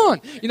 Come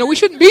on." We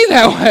shouldn't be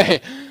that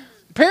way.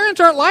 Parents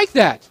aren't like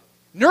that.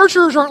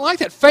 Nurturers aren't like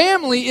that.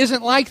 Family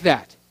isn't like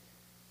that.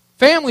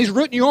 Family's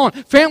rooting you on.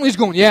 Family's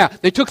going, "Yeah,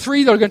 they took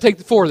 3, they're going to take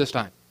the 4 this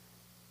time."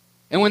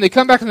 And when they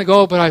come back and they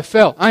go, "But I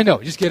fell." I know.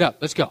 Just get up.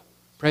 Let's go.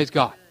 Praise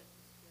God.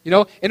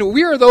 And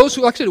we are those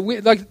who, like I said,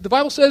 like the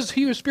Bible says,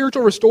 he who is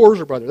spiritual restores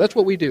her brother. That's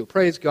what we do.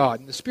 Praise God.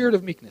 In the spirit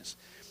of meekness.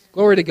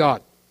 Glory to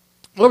God.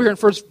 Over here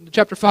in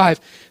chapter 5,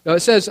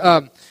 it says,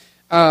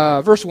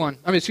 verse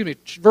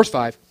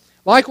 5.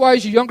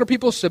 "Likewise, you younger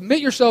people, submit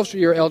yourselves to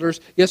your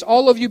elders. Yes,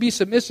 all of you be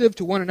submissive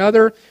to one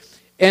another."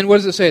 And what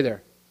does it say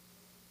there?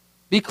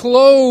 "Be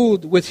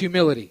clothed with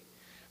humility.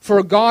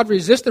 For God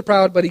resists the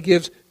proud, but he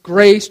gives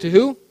grace to"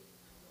 who?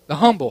 "The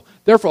humble.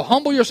 Therefore,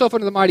 humble yourself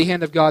under the mighty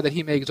hand of God, that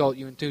he may exalt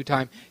you in due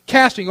time,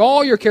 casting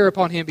all your care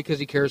upon him, because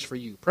he cares for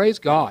you." Praise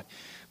God.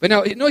 But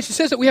now, notice he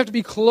says that we have to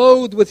be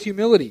clothed with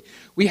humility.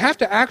 We have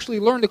to actually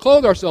learn to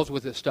clothe ourselves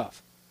with this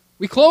stuff.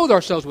 We clothe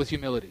ourselves with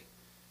humility.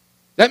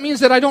 That means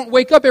that I don't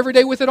wake up every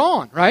day with it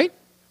on, right?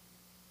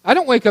 I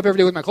don't wake up every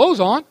day with my clothes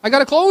on. I got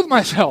to clothe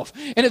myself,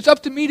 and it's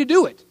up to me to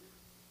do it.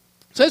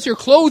 It says here,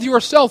 clothe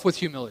yourself with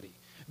humility.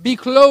 Be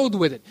clothed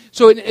with it.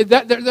 So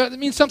that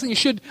means something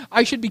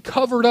I should be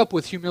covered up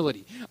with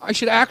humility. I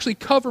should actually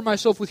cover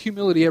myself with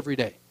humility every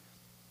day.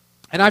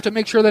 And I have to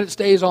make sure that it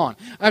stays on.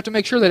 I have to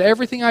make sure that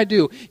everything I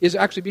do is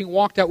actually being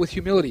walked out with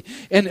humility.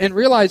 And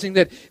realizing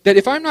that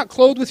if I'm not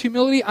clothed with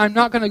humility, I'm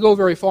not going to go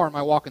very far in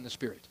my walk in the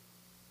Spirit.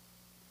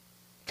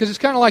 Because it's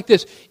kind of like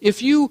this.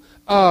 If you,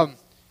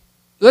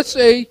 let's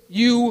say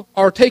you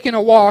are taking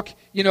a walk,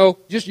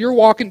 you're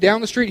walking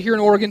down the street here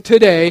in Oregon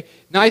today.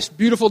 Nice,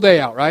 beautiful day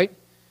out, right?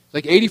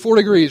 Like 84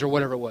 degrees or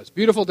whatever it was.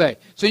 Beautiful day.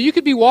 So you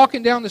could be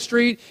walking down the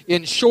street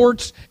in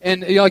shorts,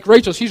 and like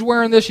Rachel, she's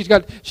wearing this. She's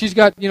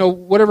got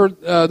whatever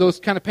those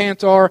kind of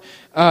pants are.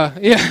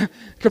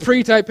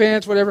 Capri type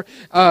pants, whatever.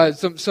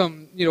 Some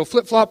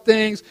flip flop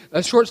things,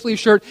 a short sleeve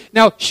shirt.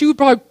 Now she would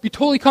probably be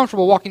totally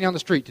comfortable walking down the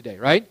street today,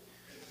 right?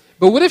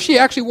 But what if she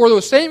actually wore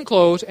those same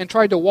clothes and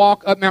tried to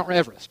walk up Mount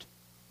Everest?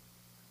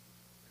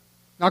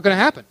 Not going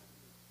to happen.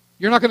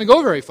 You're not going to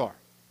go very far.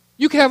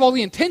 You can have all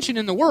the intention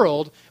in the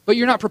world, but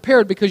you're not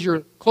prepared because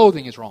your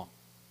clothing is wrong.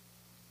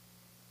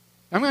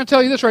 I'm going to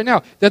tell you this right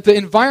now, that the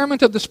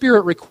environment of the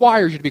Spirit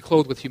requires you to be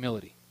clothed with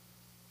humility.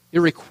 It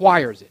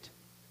requires it.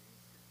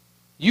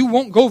 You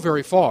won't go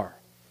very far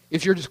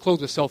if you're just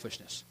clothed with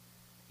selfishness.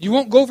 You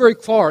won't go very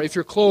far if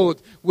you're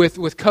clothed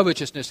with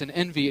covetousness and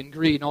envy and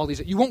greed and all these.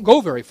 You won't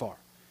go very far.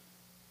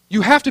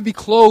 You have to be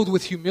clothed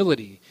with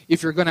humility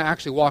if you're going to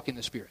actually walk in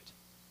the Spirit.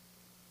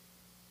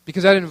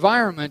 Because that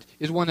environment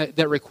is one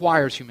that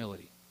requires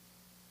humility.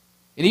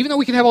 And even though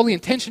we can have all the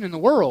intention in the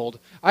world,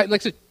 like I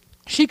said,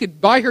 she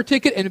could buy her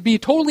ticket and be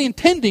totally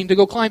intending to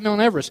go climb Mount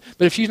Everest,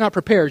 but if she's not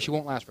prepared, she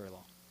won't last very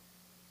long.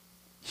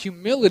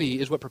 Humility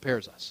is what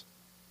prepares us.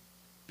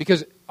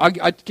 Because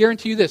I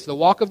guarantee you this, the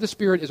walk of the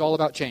Spirit is all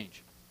about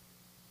change.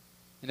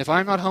 And if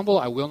I'm not humble,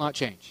 I will not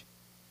change.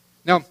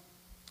 Now,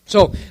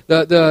 so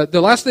the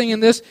last thing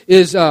in this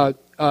is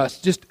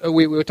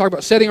we talk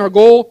about setting our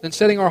goal, then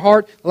setting our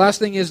heart. The last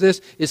thing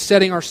is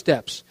setting our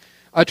steps.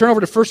 Turn over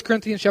to 1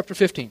 Corinthians chapter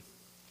 15.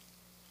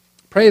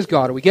 Praise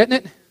God. Are we getting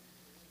it?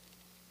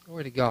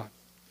 Glory to God.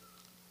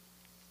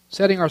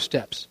 Setting our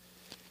steps.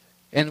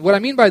 And what I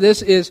mean by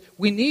this is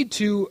we need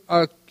to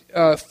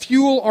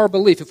fuel our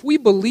belief. If we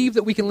believe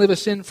that we can live a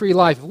sin-free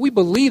life, if we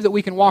believe that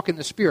we can walk in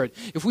the Spirit,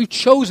 if we've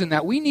chosen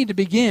that, we need to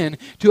begin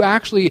to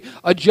actually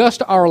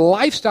adjust our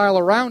lifestyle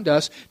around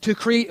us to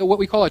create what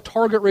we call a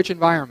target-rich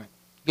environment.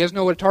 You guys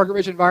know what a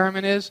target-rich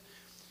environment is?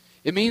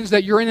 It means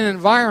that you're in an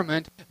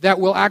environment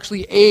that will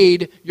actually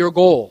aid your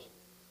goal.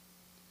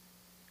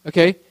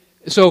 Okay?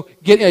 So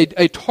get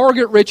a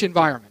target-rich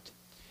environment.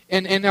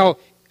 And now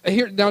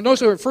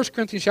notice over in 1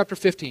 Corinthians chapter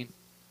 15.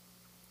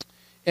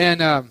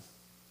 And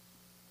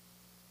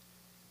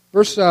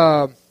verse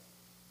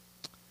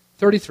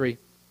 33.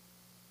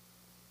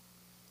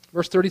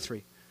 Verse 33.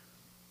 It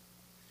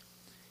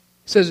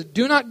says,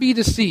 do not be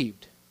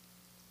deceived.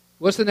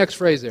 What's the next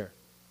phrase there?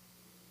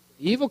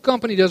 Evil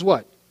company does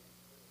what?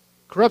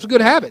 Corrupts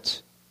good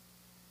habits.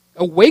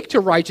 Awake to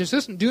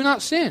righteousness and do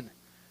not sin.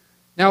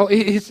 Now,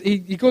 he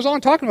goes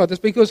on talking about this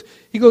because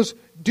he goes,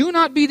 do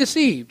not be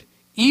deceived.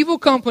 Evil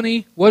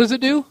company, what does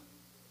it do?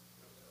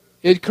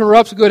 It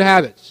corrupts good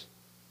habits.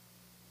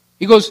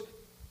 He goes,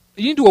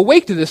 you need to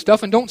awake to this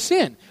stuff and don't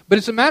sin. But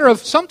it's a matter of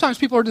sometimes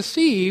people are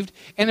deceived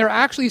and they're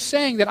actually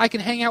saying that I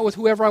can hang out with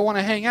whoever I want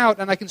to hang out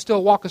and I can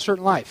still walk a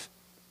certain life.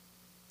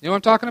 You know what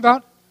I'm talking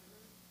about?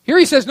 Here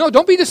he says, no,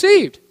 don't be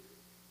deceived.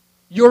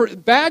 Your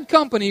bad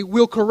company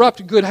will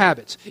corrupt good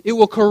habits. It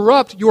will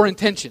corrupt your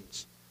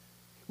intentions.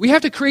 We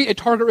have to create a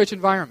target-rich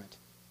environment.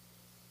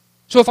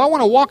 So if I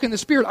want to walk in the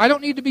Spirit, I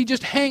don't need to be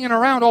just hanging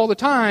around all the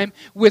time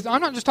with,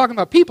 I'm not just talking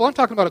about people, I'm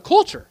talking about a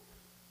culture,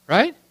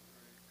 right?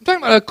 I'm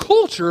talking about a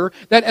culture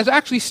that is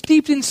actually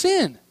steeped in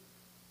sin.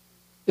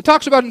 It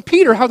talks about in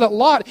Peter how that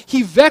Lot,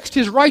 he vexed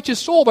his righteous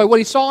soul by what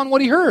he saw and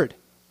what he heard.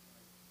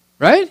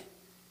 Right?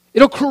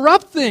 It'll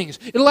corrupt things.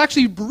 It'll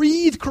actually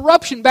breathe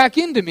corruption back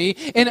into me,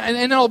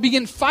 and I'll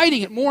begin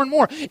fighting it more and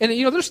more. And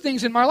there's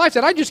things in my life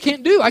that I just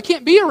can't do. I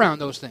can't be around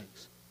those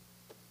things.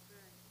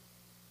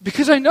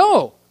 Because I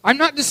know. I'm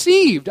not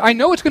deceived. I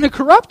know it's going to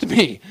corrupt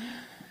me.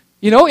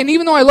 And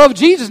even though I love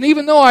Jesus, and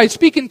even though I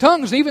speak in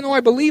tongues, and even though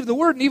I believe the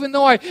Word, and even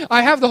though I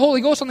have the Holy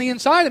Ghost on the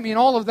inside of me and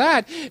all of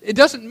that, it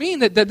doesn't mean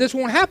that this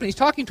won't happen. He's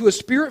talking to a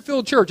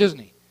Spirit-filled church, isn't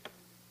he?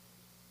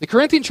 The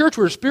Corinthian church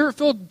were a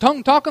Spirit-filled,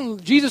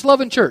 tongue-talking,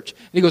 Jesus-loving church.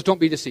 And he goes, don't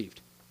be deceived.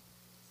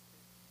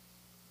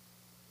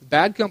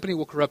 Bad company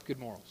will corrupt good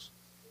morals.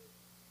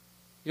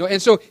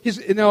 And so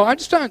I'm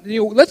just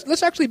talking.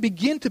 Let's actually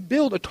begin to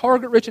build a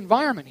target-rich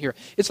environment here.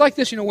 It's like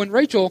this. When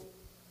Rachel,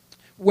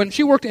 when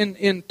she worked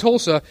in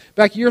Tulsa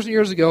back years and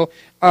years ago,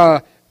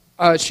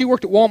 she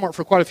worked at Walmart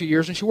for quite a few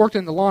years, and she worked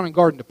in the lawn and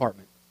garden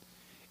department.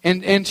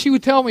 And she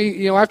would tell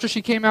me, after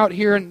she came out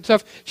here and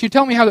stuff, she'd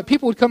tell me how that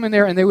people would come in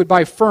there and they would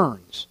buy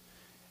ferns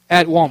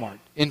at Walmart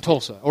in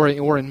Tulsa or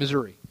in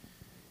Missouri.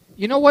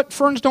 You know what?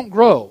 Ferns don't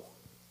grow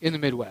in the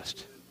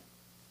Midwest.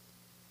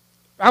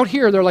 Out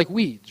here, they're like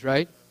weeds,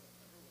 right?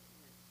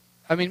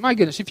 I mean, my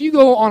goodness, if you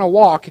go on a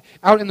walk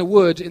out in the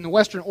woods in the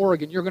western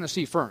Oregon, you're going to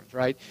see ferns,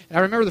 right? And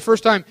I remember the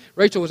first time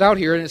Rachel was out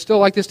here, and it's still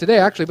like this today,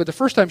 actually, but the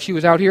first time she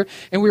was out here,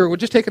 and we were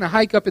just taking a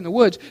hike up in the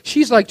woods,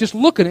 she's like just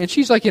looking, and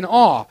she's like in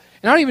awe.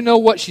 And I don't even know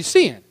what she's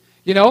seeing,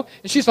 And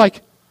she's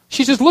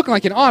just looking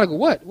like in awe. I go,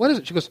 what? What is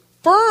it? She goes,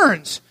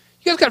 ferns.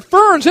 You guys got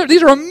ferns.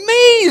 These are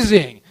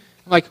amazing.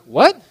 I'm like,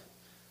 what?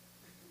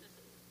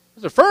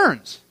 Those are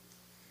ferns.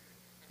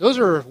 Those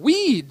are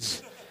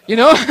weeds.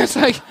 It's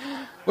like,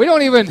 we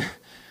don't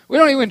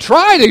even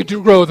try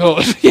to grow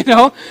those,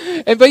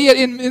 But yet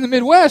in the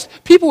Midwest,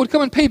 people would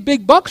come and pay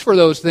big bucks for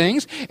those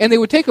things, and they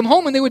would take them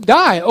home and they would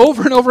die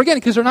over and over again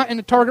because they're not in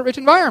a target-rich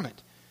environment.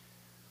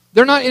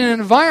 They're not in an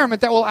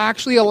environment that will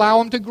actually allow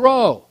them to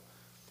grow.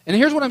 And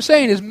here's what I'm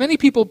saying is many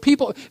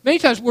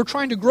times we're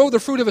trying to grow the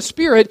fruit of a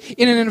Spirit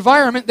in an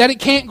environment that it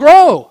can't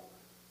grow.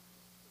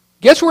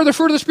 Guess where the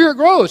fruit of the Spirit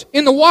grows?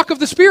 In the walk of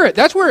the Spirit.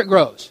 That's where it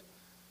grows.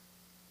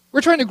 We're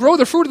trying to grow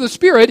the fruit of the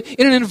Spirit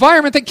in an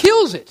environment that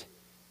kills it.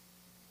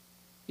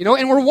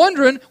 And we're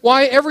wondering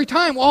why every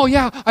time, oh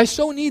yeah, I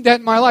so need that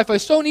in my life. I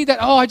so need that.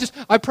 Oh,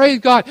 I praise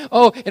God.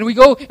 Oh, and we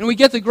go and we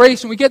get the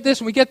grace and we get this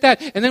and we get that.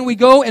 And then we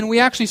go and we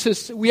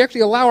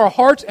actually allow our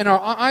hearts and our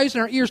eyes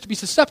and our ears to be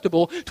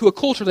susceptible to a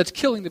culture that's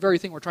killing the very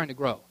thing we're trying to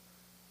grow.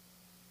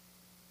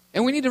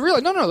 And we need to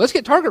realize, no, let's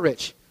get target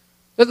rich.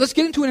 Let's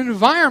get into an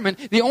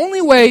environment. The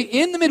only way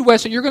in the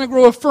Midwest that you're going to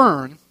grow a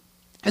fern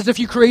is if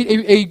you create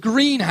a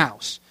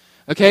greenhouse.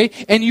 Okay?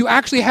 And you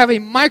actually have a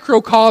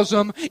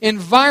microcosm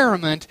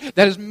environment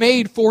that is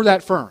made for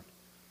that fern.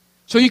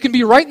 So you can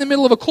be right in the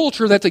middle of a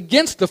culture that's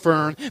against the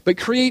fern, but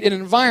create an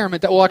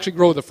environment that will actually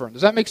grow the fern.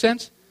 Does that make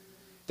sense?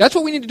 That's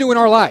what we need to do in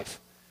our life.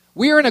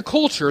 We are in a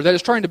culture that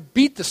is trying to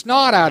beat the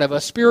snot out of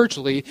us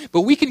spiritually,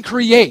 but we can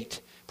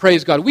create,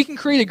 praise God, we can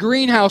create a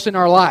greenhouse in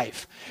our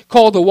life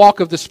called the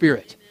walk of the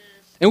Spirit.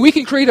 And we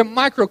can create a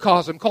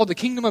microcosm called the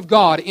kingdom of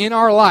God in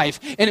our life,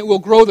 and it will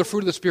grow the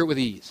fruit of the Spirit with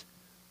ease.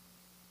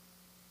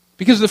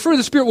 Because the fruit of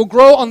the Spirit will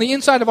grow on the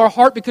inside of our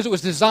heart because it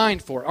was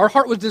designed for it. Our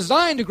heart was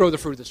designed to grow the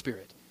fruit of the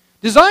Spirit.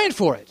 Designed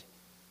for it.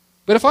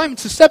 But if I'm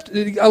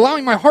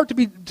allowing my heart to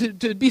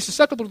be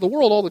susceptible to the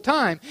world all the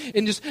time,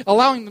 and just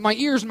allowing my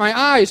ears and my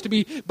eyes to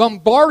be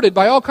bombarded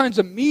by all kinds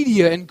of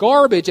media and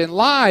garbage and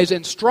lies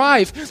and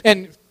strife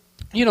and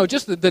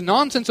just the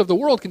nonsense of the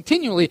world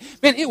continually,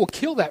 man, it will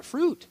kill that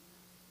fruit.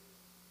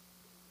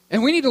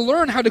 And we need to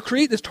learn how to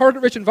create this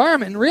target-rich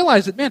environment and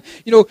realize that, man,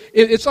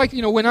 it's like,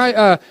 when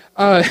like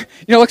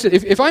I said,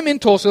 if I'm in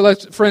Tulsa,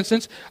 for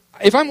instance,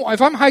 if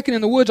I'm hiking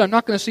in the woods, I'm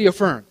not going to see a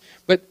fern.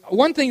 But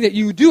one thing that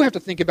you do have to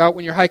think about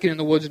when you're hiking in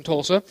the woods in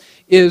Tulsa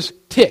is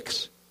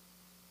ticks.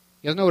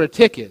 You guys know what a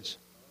tick is?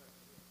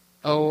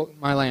 Oh,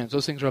 my lands,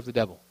 those things are of the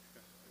devil.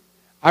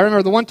 I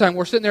remember the one time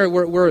we're sitting there,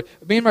 we're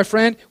me and my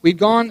friend, we'd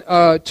gone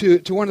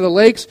to one of the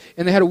lakes,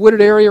 and they had a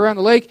wooded area around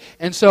the lake,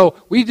 and so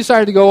we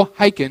decided to go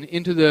hiking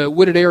into the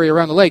wooded area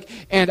around the lake.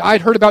 And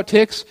I'd heard about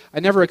ticks. I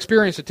never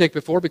experienced a tick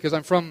before because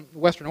I'm from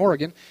Western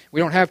Oregon.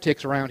 We don't have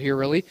ticks around here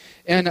really,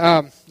 and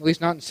at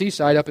least not in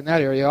Seaside up in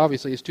that area.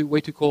 Obviously, it's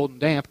way too cold and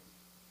damp.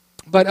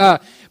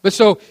 But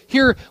so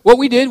here, what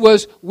we did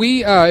was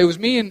it was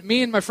me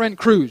and my friend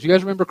Cruz. You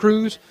guys remember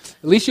Cruz?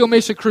 Alicio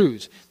Mesa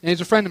Cruz, and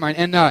he's a friend of mine.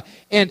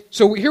 And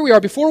so here we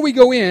are. Before we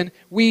go in,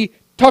 we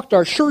tucked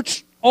our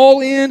shirts all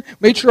in,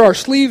 made sure our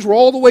sleeves were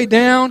all the way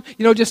down,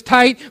 just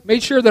tight.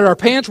 Made sure that our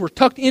pants were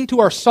tucked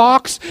into our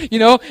socks,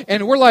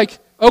 And we're like,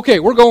 okay,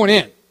 we're going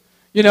in.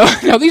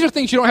 Now these are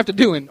things you don't have to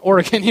do in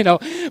Oregon,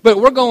 but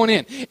we're going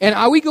in.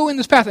 And we go in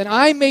this path, and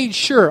I made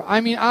sure.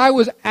 I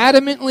was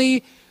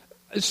adamantly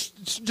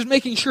just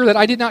making sure that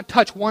I did not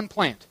touch one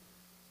plant.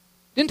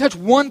 Didn't touch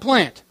one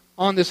plant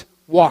on this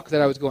walk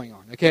that I was going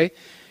on, okay?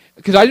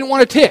 Because I didn't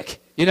want to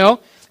tick,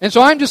 And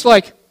so I'm just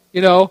like,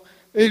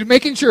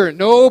 making sure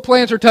no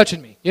plants are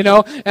touching me, And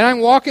I'm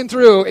walking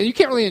through, and you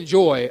can't really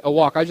enjoy a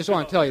walk. I just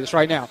want to tell you this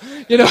right now.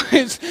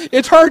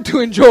 It's hard to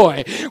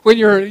enjoy when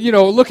you're,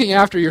 looking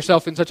after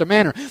yourself in such a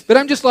manner. But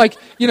I'm just like,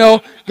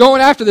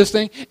 going after this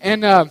thing,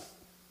 and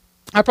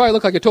I probably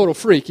look like a total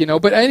freak,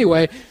 But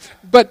anyway,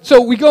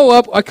 so we go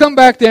up, I come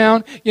back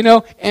down,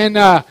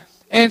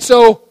 and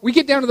so we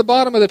get down to the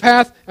bottom of the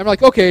path, and I'm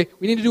like, okay,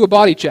 we need to do a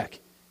body check,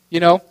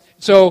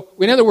 So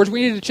in other words,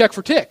 we need to check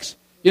for ticks,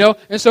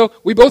 And so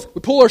we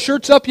pull our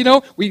shirts up,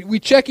 We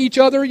check each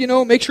other,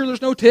 make sure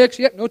there's no ticks.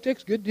 Yep, no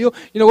ticks, good deal,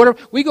 whatever.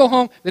 We go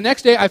home. The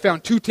next day, I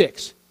found 2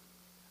 ticks.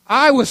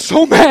 I was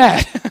so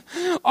mad.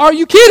 Are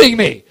you kidding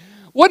me?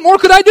 What more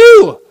could I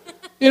do?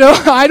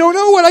 I don't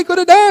know what I could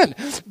have done.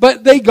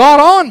 But they got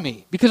on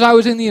me because I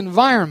was in the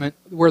environment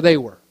where they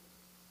were.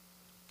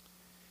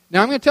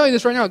 Now, I'm going to tell you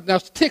this right now. Now,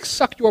 ticks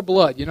suck your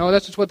blood.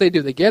 That's just what they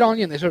do. They get on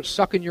you and they start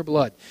sucking your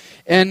blood.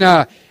 And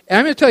I'm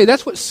going to tell you,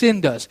 that's what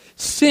sin does.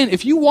 Sin,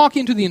 if you walk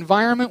into the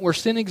environment where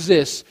sin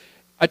exists,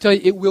 I tell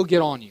you, it will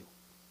get on you.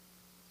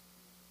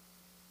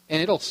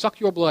 And it'll suck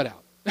your blood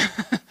out.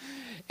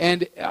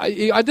 And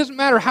it doesn't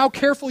matter how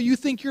careful you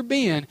think you're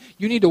being,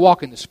 you need to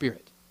walk in the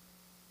Spirit.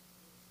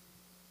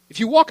 If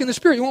you walk in the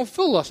Spirit, you won't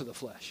fulfill the lust of the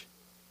flesh.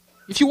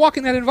 If you walk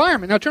in that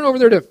environment. Now turn over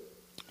there to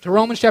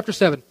Romans chapter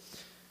 7.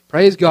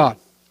 Praise God.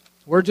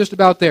 We're just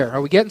about there.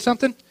 Are we getting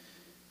something?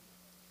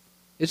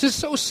 It's just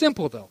so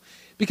simple, though.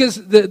 Because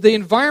the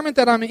environment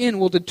that I'm in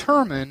will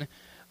determine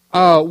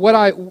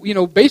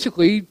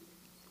basically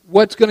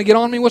what's going to get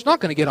on me and what's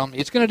not going to get on me.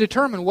 It's going to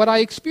determine what I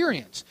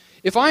experience.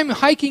 If I'm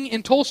hiking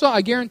in Tulsa,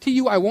 I guarantee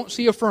you I won't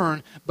see a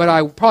fern, but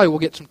I probably will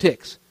get some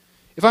ticks.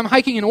 If I'm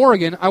hiking in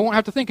Oregon, I won't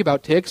have to think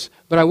about ticks,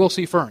 but I will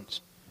see ferns.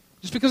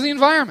 Just because of the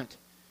environment.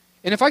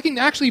 And if I can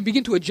actually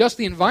begin to adjust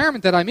the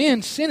environment that I'm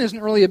in, sin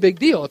isn't really a big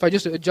deal if I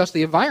just adjust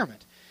the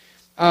environment.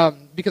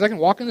 Because I can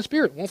walk in the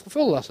Spirit. Won't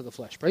fulfill the lust of the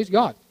flesh. Praise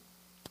God.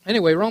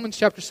 Anyway, Romans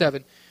chapter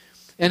 7.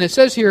 And it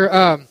says here,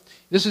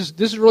 this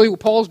is really what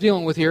Paul's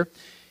dealing with here.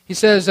 He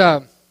says,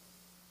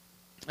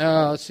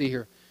 let's see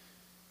here.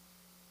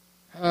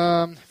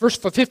 Verse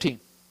 15.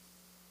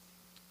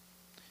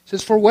 It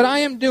says, "For what I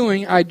am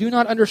doing I do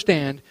not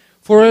understand,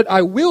 for what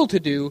I will to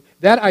do,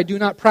 that I do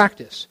not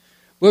practice.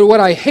 But what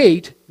I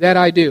hate, that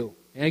I do."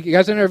 And you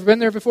guys have ever been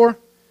there before?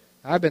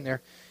 I've been there.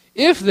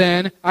 "If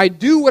then I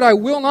do what I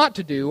will not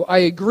to do, I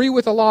agree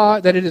with the law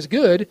that it is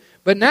good,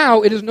 but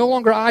now it is no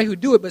longer I who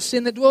do it, but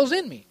sin that dwells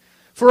in me.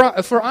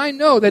 For I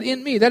know that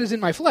in me, that is in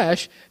my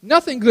flesh,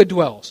 nothing good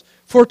dwells.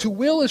 For to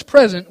will is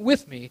present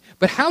with me,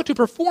 but how to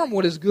perform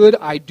what is good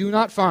I do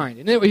not find."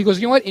 And he goes,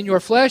 you know what? In your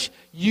flesh,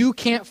 you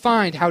can't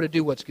find how to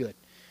do what's good.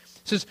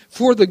 It says,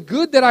 "For the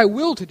good that I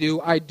will to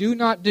do, I do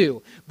not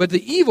do. But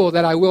the evil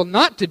that I will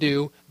not to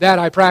do, that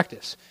I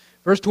practice."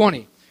 Verse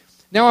 20.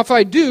 "Now if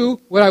I do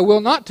what I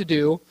will not to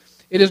do,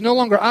 it is no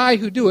longer I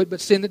who do it,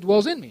 but sin that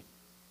dwells in me.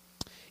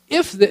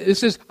 It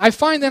says, I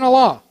find then a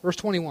law," verse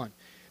 21,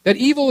 "that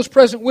evil is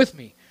present with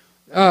me,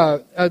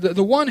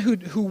 the one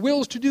who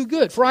wills to do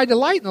good. For I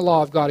delight in the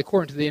law of God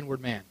according to the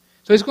inward man."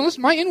 So he's going,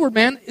 listen, my inward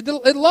man,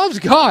 it loves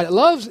God. It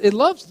loves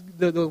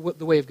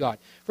the way of God.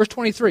 Verse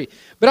 23,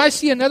 "But I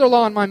see another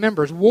law in my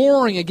members,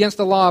 warring against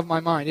the law of my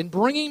mind, and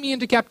bringing me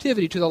into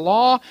captivity to the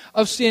law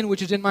of sin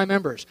which is in my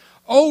members.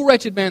 O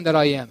wretched man that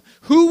I am,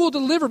 who will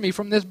deliver me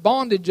from this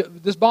bondage,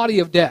 this body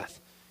of death?"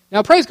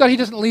 Now praise God, he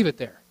doesn't leave it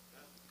there.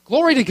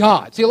 Glory to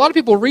God. See, a lot of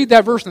people read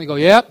that verse and they go,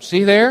 "Yep,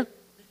 see there?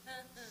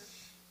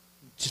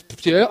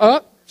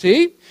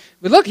 See?"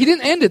 But look, he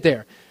didn't end it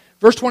there.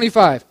 Verse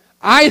 25,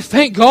 "I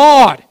thank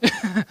God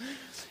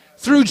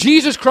through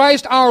Jesus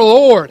Christ our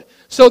Lord.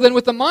 So then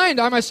with the mind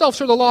I myself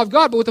serve the law of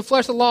God, but with the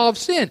flesh the law of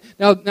sin."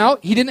 Now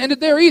he didn't end it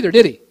there either,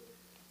 did he?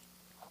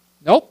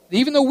 Nope.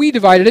 Even though we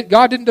divided it,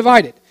 God didn't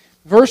divide it.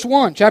 Verse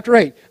 1, chapter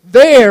 8,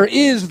 "There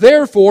is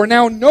therefore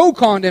now no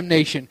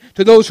condemnation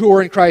to those who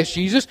are in Christ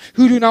Jesus,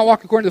 who do not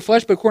walk according to the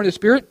flesh, but according to the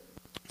Spirit.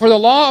 For the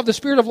law of the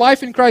Spirit of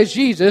life in Christ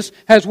Jesus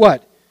has"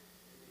 what?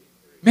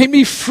 "Made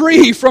me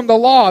free from the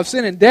law of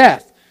sin and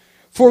death.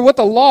 For what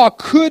the law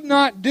could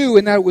not do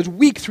in that it was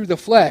weak through the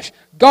flesh,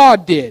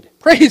 God did.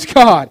 Praise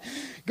God.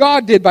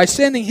 God did by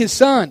sending His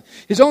Son,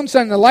 His own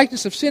Son, in the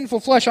likeness of sinful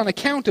flesh on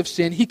account of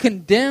sin. He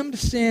condemned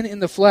sin in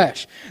the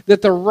flesh,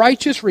 that the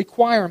righteous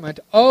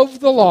requirement of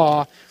the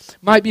law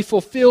might be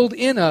fulfilled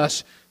in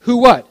us, who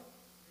what?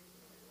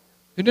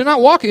 Who do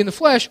not walk in the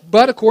flesh,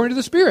 but according to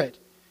the Spirit.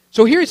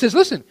 So here he says,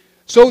 listen,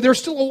 so there's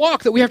still a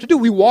walk that we have to do.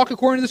 We walk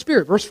according to the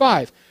Spirit. Verse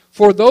 5.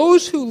 For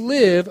those who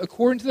live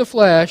according to the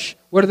flesh,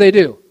 what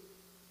do?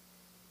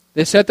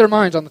 They set their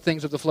minds on the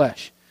things of the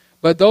flesh.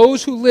 But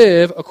those who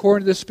live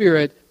according to the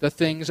Spirit, the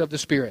things of the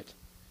Spirit.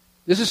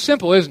 This is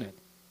simple, isn't it?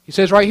 He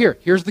says right here,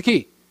 here's the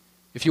key.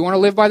 If you want to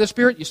live by the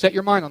Spirit, you set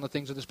your mind on the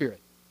things of the Spirit.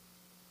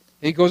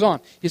 And he goes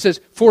on. He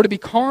says, for to be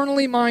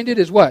carnally minded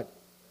is what?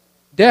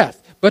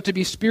 Death. But to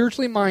be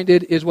spiritually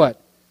minded is what?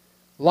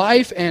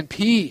 Life and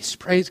peace.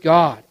 Praise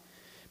God.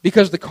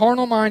 Because the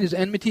carnal mind is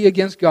enmity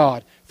against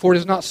God, for it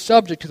is not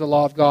subject to the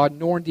law of God,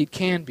 nor indeed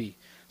can be.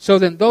 So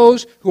then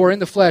those who are in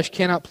the flesh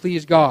cannot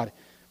please God.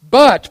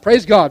 But,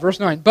 praise God, verse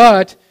 9,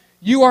 but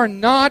you are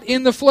not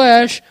in the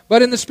flesh,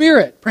 but in the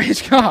Spirit.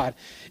 Praise God.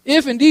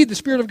 If indeed the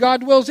Spirit of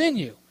God dwells in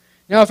you.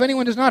 Now, if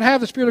anyone does not have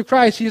the Spirit of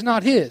Christ, he is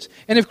not his.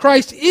 And if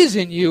Christ is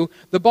in you,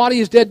 the body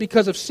is dead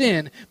because of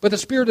sin, but the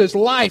Spirit is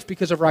life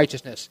because of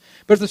righteousness.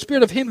 But if the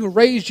Spirit of Him who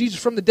raised Jesus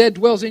from the dead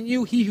dwells in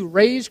you, He who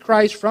raised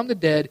Christ from the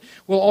dead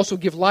will also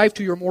give life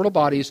to your mortal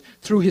bodies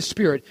through His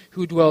Spirit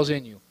who dwells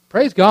in you.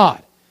 Praise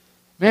God.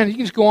 Man, you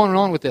can just go on and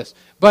on with this.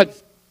 But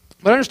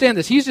understand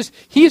this. He's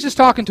just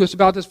talking to us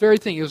about this very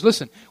thing. He goes,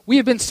 listen, we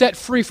have been set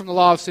free from the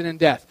law of sin and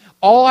death.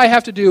 All I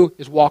have to do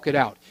is walk it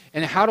out.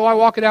 And how do I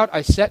walk it out?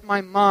 I set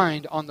my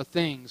mind on the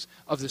things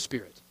of the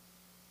Spirit.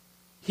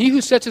 He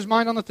who sets his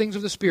mind on the things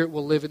of the Spirit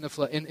will live in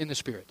the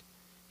Spirit.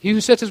 He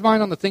who sets his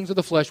mind on the things of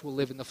the flesh will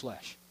live in the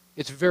flesh.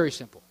 It's very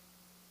simple.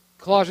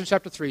 Colossians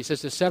chapter 3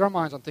 says to set our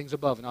minds on things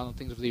above and not on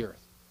things of the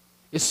earth.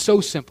 It's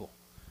so simple.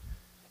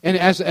 And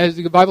as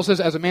the Bible says,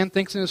 as a man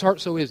thinks in his heart,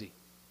 so is he.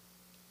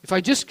 If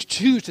I just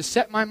choose to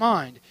set my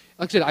mind,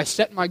 like I said, I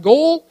set my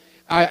goal,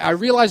 I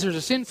realize there's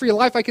a sin-free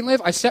life I can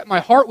live, I set my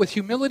heart with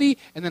humility,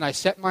 and then I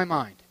set my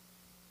mind.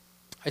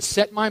 I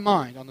set my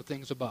mind on the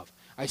things above.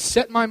 I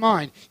set my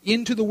mind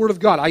into the Word of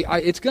God.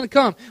 It's going to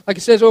come, like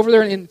it says over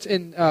there in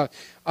 1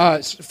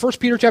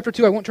 Peter chapter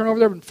 2. I won't turn over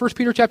there, but in 1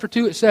 Peter chapter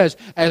 2 it says,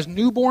 as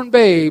newborn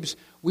babes,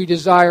 we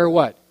desire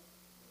what?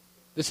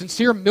 The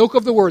sincere milk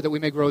of the Word that we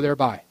may grow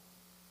thereby.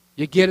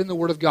 You get in the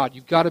Word of God.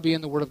 You've got to be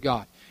in the Word of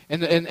God.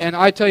 And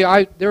I tell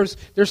you,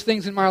 there's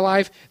things in my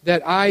life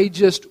that I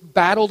just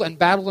battled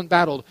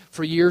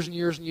for years and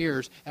years and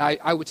years. And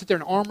I would sit there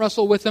and arm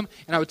wrestle with them,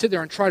 and I would sit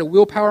there and try to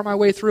willpower my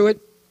way through it.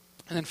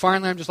 And then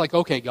finally I'm just like,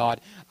 okay,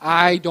 God,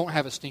 I don't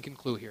have a stinking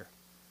clue here.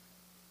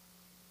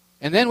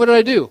 And then what did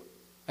I do?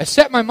 I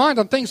set my mind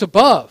on things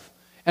above.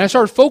 And I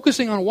started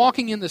focusing on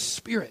walking in the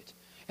Spirit.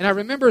 And I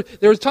remember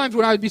there was times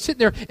when I would be sitting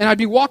there and I'd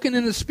be walking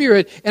in the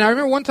Spirit. And I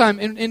remember one time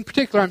in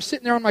particular, I'm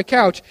sitting there on my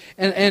couch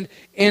and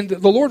the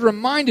Lord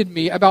reminded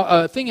me about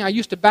a thing I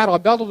used to battle. I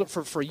battled it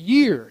for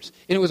years.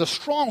 And it was a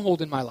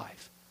stronghold in my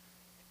life.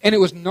 And it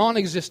was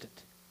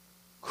non-existent.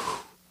 Whew,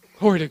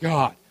 glory to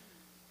God.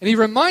 And He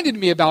reminded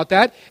me about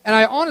that. And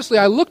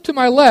I looked to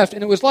my left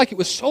and it was like it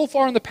was so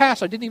far in the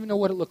past I didn't even know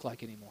what it looked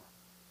like anymore.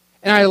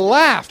 And I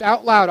laughed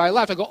out loud.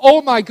 I go,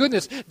 oh my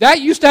goodness,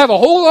 that used to have a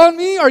hold on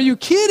me? Are you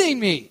kidding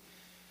me?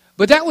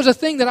 But that was a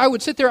thing that I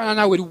would sit there and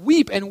I would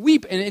weep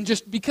and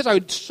just because I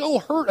was so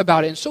hurt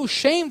about it and so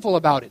shameful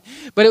about it.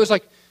 But it was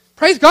like,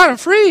 praise God, I'm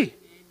free.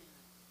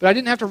 But I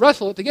didn't have to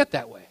wrestle it to get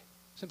that way.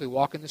 Simply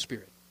walk in the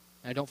Spirit.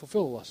 And I don't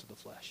fulfill the lust of the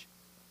flesh.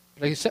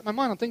 But I can set my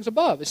mind on things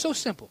above. It's so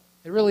simple.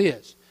 It really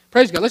is.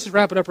 Praise God. Let's just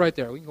wrap it up right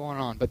there. We can go on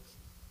and on. But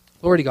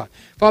glory to God.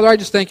 Father, I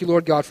just thank you,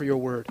 Lord God, for your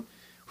word.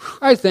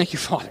 I thank you,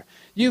 Father.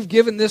 You've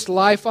given this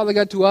life, Father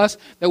God, to us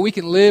that we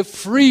can live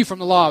free from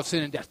the law of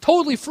sin and death.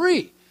 Totally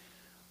free.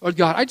 Lord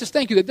God, I just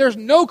thank you that there's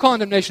no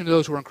condemnation to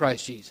those who are in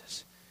Christ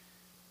Jesus.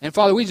 And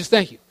Father, we just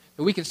thank you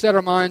that we can set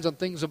our minds on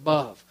things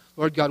above.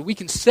 Lord God, we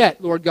can set,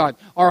 Lord God,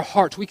 our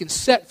hearts. We can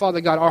set, Father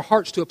God, our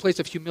hearts to a place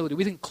of humility.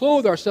 We can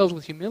clothe ourselves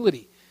with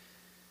humility.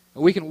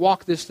 And we can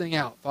walk this thing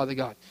out, Father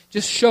God.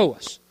 Just show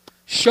us.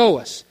 Show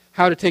us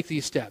how to take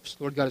these steps.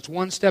 Lord God, it's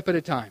one step at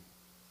a time.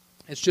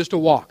 It's just a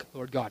walk,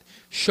 Lord God.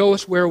 Show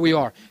us where we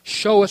are.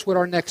 Show us what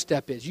our next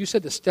step is. You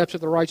said the steps of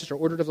the righteous are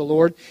ordered of the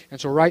Lord.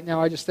 And so right now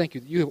I just thank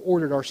you that you have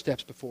ordered our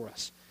steps before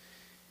us.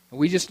 And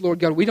we just, Lord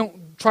God, we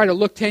don't try to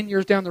look 10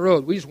 years down the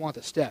road. We just want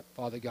the step,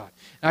 Father God.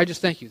 And I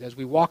just thank you that as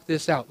we walk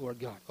this out, Lord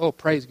God. Oh,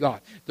 praise God.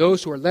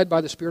 Those who are led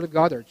by the Spirit of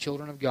God, they're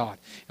children of God.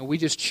 And we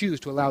just choose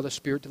to allow the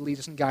Spirit to lead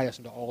us and guide us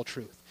into all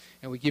truth.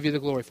 And we give you the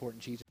glory for it in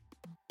Jesus' name.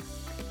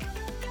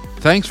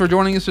 Thanks for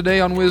joining us today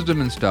on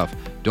Wisdom and Stuff.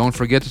 Don't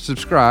forget to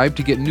subscribe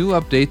to get new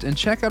updates and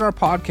check out our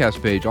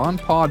podcast page on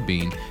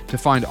Podbean to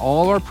find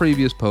all our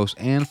previous posts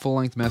and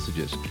full-length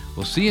messages.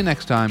 We'll see you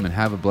next time and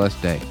have a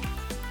blessed day.